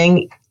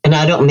anything. And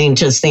I don't mean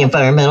just the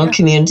environmental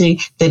community,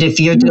 that if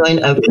you're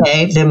doing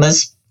okay,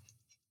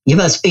 you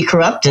must be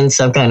corrupt in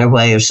some kind of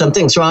way or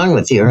something's wrong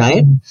with you,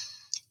 right?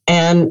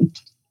 And,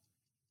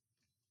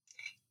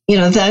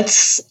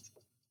 that's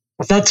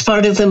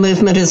part of the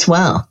movement as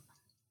well.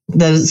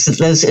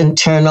 Those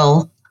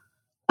internal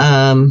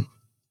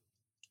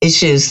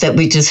issues that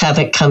we just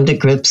haven't come to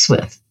grips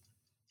with.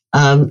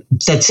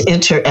 That's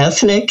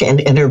interethnic and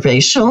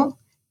interracial,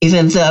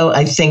 even though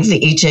I think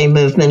the EJ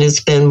movement has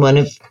been one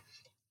of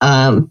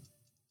the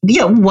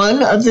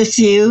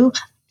few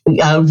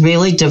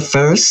really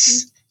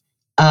diverse,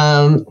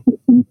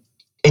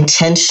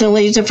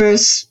 intentionally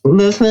diverse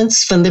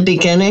movements from the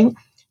beginning.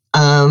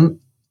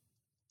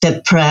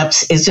 That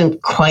perhaps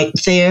isn't quite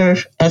there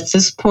at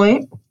this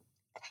point,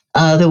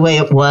 the way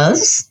it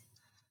was.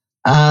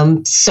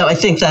 So I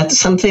think that's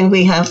something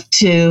we have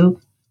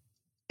to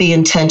be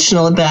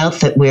intentional about,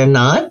 that we're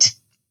not.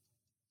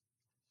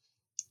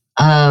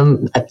 I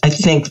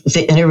think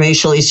the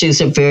interracial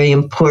issues are very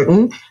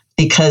important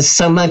because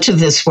so much of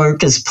this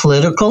work is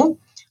political.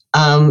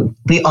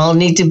 We all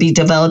need to be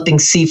developing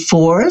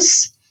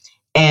C4s.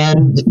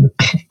 And,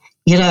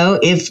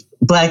 if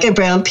Black and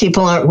brown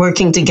people aren't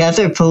working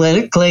together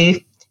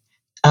politically,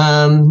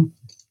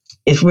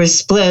 if we're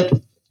split,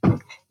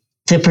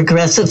 the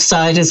progressive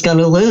side is going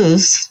to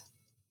lose.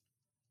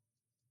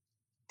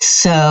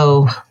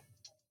 So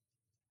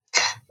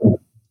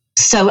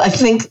I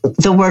think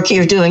the work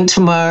you're doing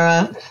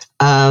tomorrow,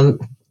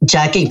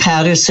 Jackie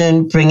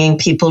Patterson bringing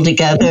people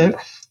together,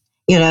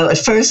 at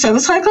first I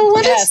was like, oh,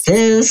 what is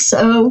this?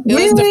 Oh, it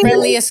was the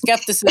friendliest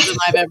skepticism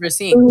I've ever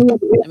seen.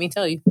 Let me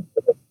tell you.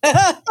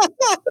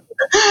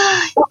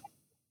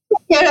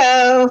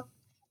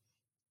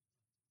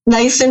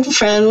 Nice and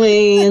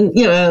friendly and,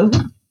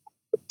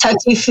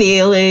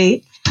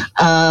 touchy-feely,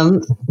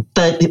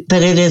 but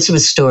it is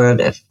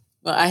restorative.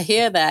 Well, I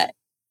hear that.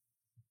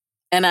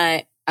 And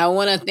I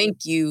want to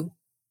thank you.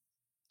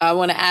 I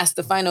want to ask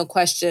the final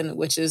question,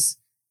 which is,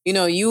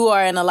 you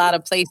are in a lot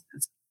of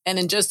places. And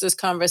in just this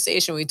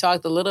conversation, we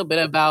talked a little bit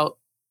about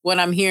what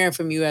I'm hearing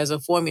from you as a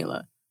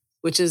formula,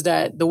 which is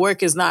that the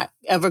work is not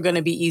ever going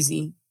to be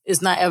easy.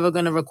 It's not ever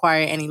going to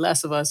require any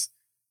less of us,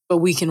 but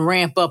we can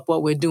ramp up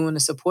what we're doing to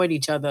support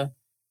each other.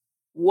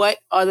 What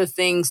are the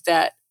things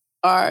that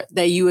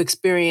you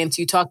experience?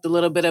 You talked a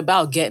little bit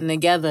about getting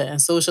together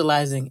and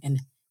socializing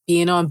and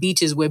being on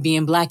beaches where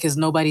being Black is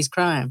nobody's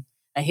crime.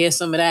 I hear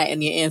some of that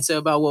in your answer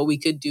about what we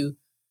could do.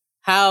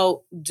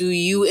 How do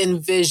you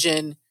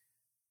envision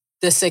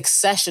the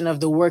succession of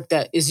the work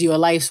that is your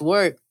life's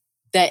work,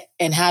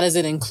 and how does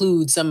it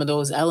include some of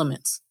those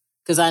elements?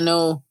 Because I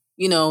know,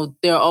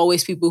 there are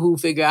always people who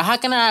figure out, how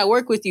can I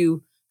work with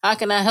you? How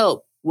can I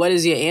help? What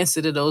is your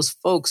answer to those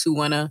folks who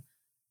want to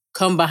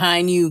come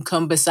behind you,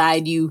 come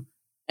beside you,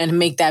 and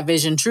make that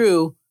vision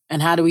true?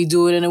 And how do we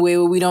do it in a way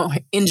where we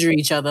don't injure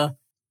each other?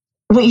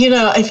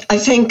 Well, I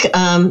think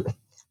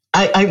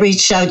I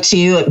reached out to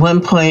you at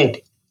one point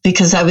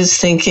because I was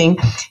thinking,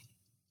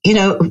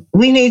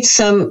 we need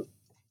some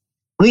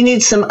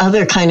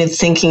other kind of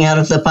thinking out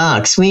of the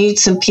box. We need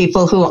some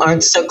people who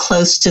aren't so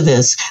close to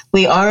this.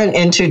 We are an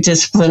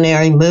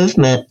interdisciplinary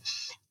movement,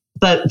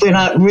 but we're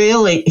not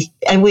really,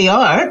 and we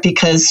are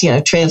because,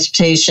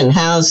 transportation,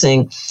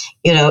 housing,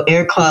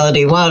 air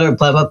quality, water,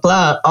 blah, blah,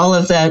 blah, all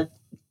of that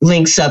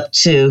links up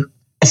to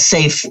a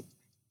safe,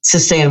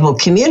 sustainable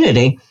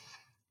community.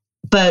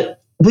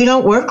 But we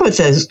don't work with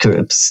those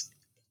groups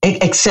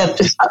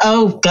except,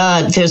 oh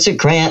God, there's a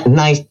grant and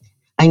I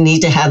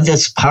need to have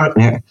this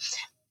partner.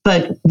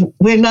 But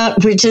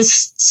we're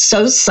just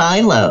so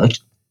siloed.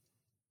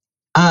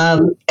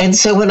 And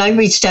so when I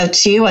reached out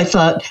to you, I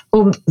thought,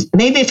 well,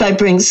 maybe if I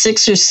bring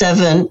 6 or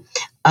 7,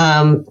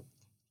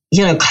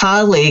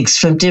 colleagues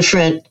from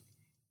different,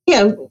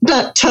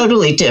 not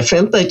totally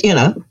different, but,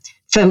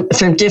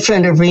 from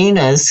different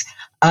arenas,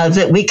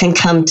 that we can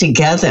come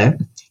together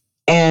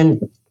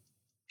and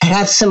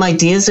have some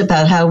ideas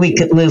about how we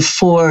could move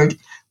forward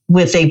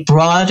with a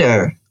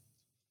broader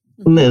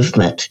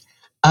movement.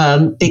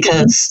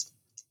 Because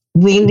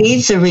we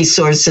need the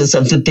resources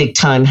of the big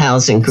time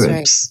housing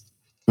groups,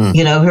 who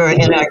are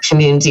in our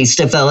communities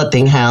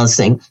developing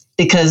housing,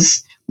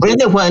 because we're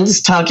the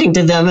ones talking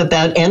to them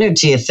about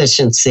energy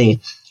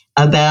efficiency,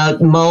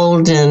 about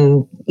mold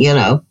and,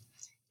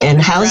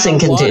 and housing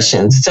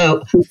conditions.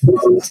 So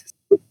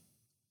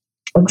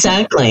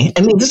exactly.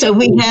 I mean, so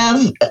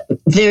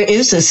there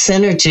is a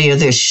synergy, or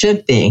there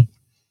should be.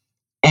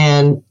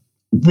 And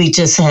we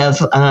just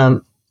have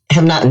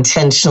not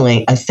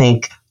intentionally, I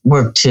think,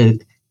 work to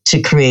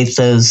create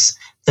those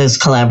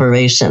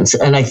collaborations.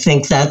 And I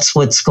think that's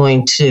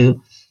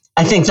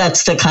I think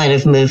that's the kind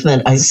of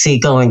movement I see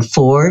going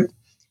forward,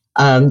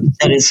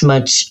 that is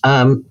much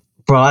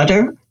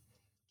broader.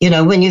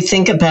 When you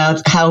think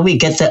about how we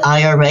get the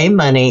IRA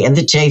money and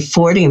the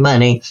J40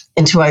 money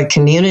into our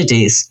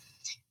communities,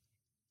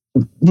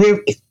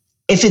 if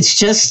it's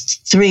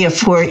just 3 or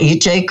 4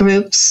 EJ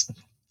groups,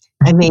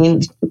 I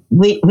mean,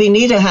 we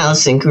need a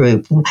housing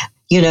group.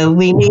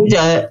 We need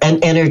an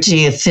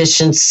energy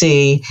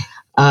efficiency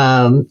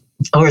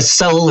or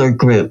solar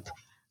group.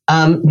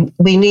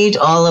 We need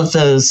all of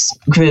those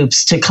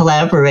groups to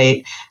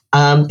collaborate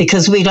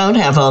because we don't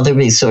have all the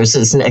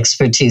resources and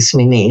expertise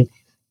we need.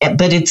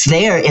 But it's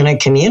there in a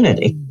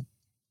community.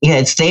 Yeah,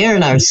 it's there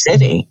in our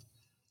city.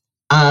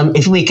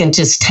 If we can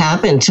just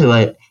tap into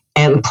it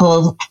and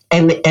pull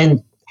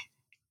and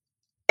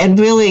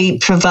really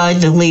provide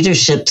the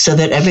leadership so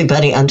that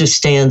everybody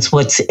understands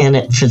what's in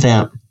it for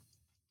them,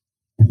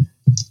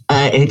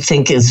 I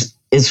think is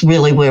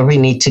really where we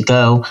need to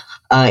go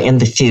in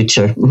the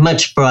future.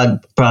 Much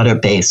broader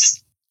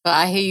base. Well,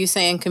 I hear you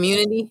saying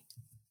community,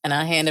 and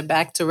I hand it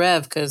back to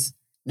Rev because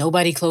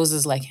nobody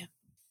closes like him.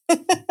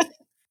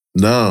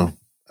 No,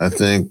 I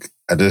think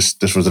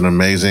this was an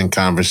amazing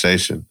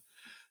conversation.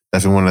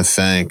 Definitely want to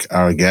thank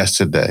our guest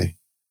today,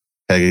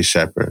 Peggy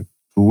Shepard,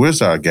 who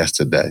is our guest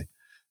today.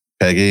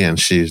 Peggy, and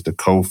she's the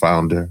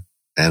co-founder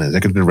and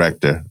executive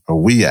director of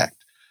We Act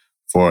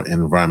for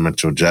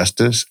Environmental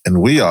Justice.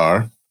 And we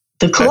are...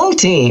 the cool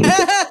team.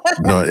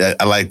 No,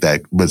 I like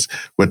that. But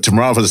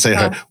Tamara was to say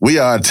her, we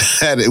are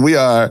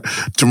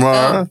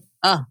Tamara.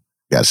 Got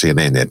to say your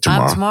name there,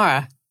 Tamara. I'm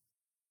Tamara.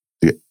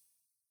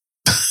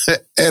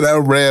 And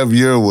I'm Rev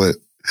Yearwood,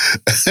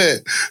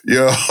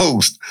 your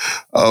host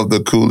of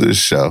The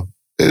Coolest Show.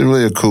 It's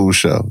really a cool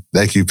show.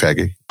 Thank you,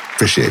 Peggy.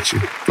 Appreciate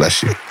you.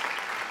 Bless you.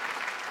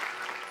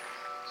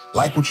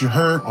 Like what you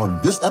heard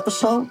on this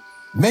episode?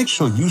 Make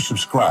sure you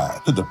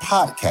subscribe to the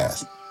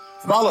podcast.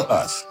 Follow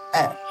us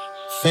at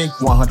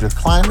Think 100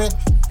 Climate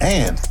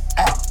and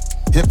at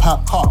Hip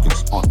Hop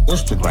Caucus on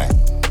Instagram,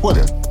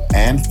 Twitter,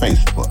 and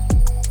Facebook.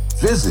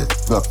 Visit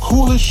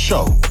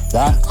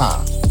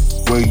thecoolestshow.com,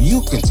 where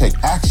you can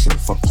take action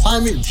for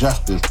climate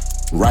justice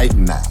right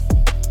now.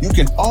 You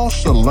can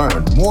also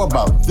learn more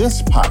about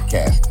this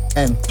podcast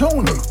and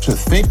donate to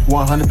Think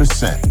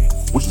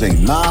 100%, which is a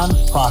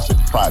non-profit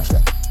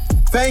project.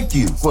 Thank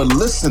you for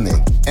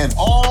listening, and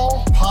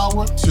all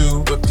power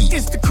to the people.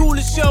 It's the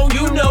coolest show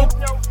you know.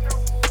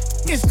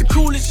 It's the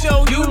coolest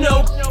show you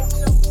know.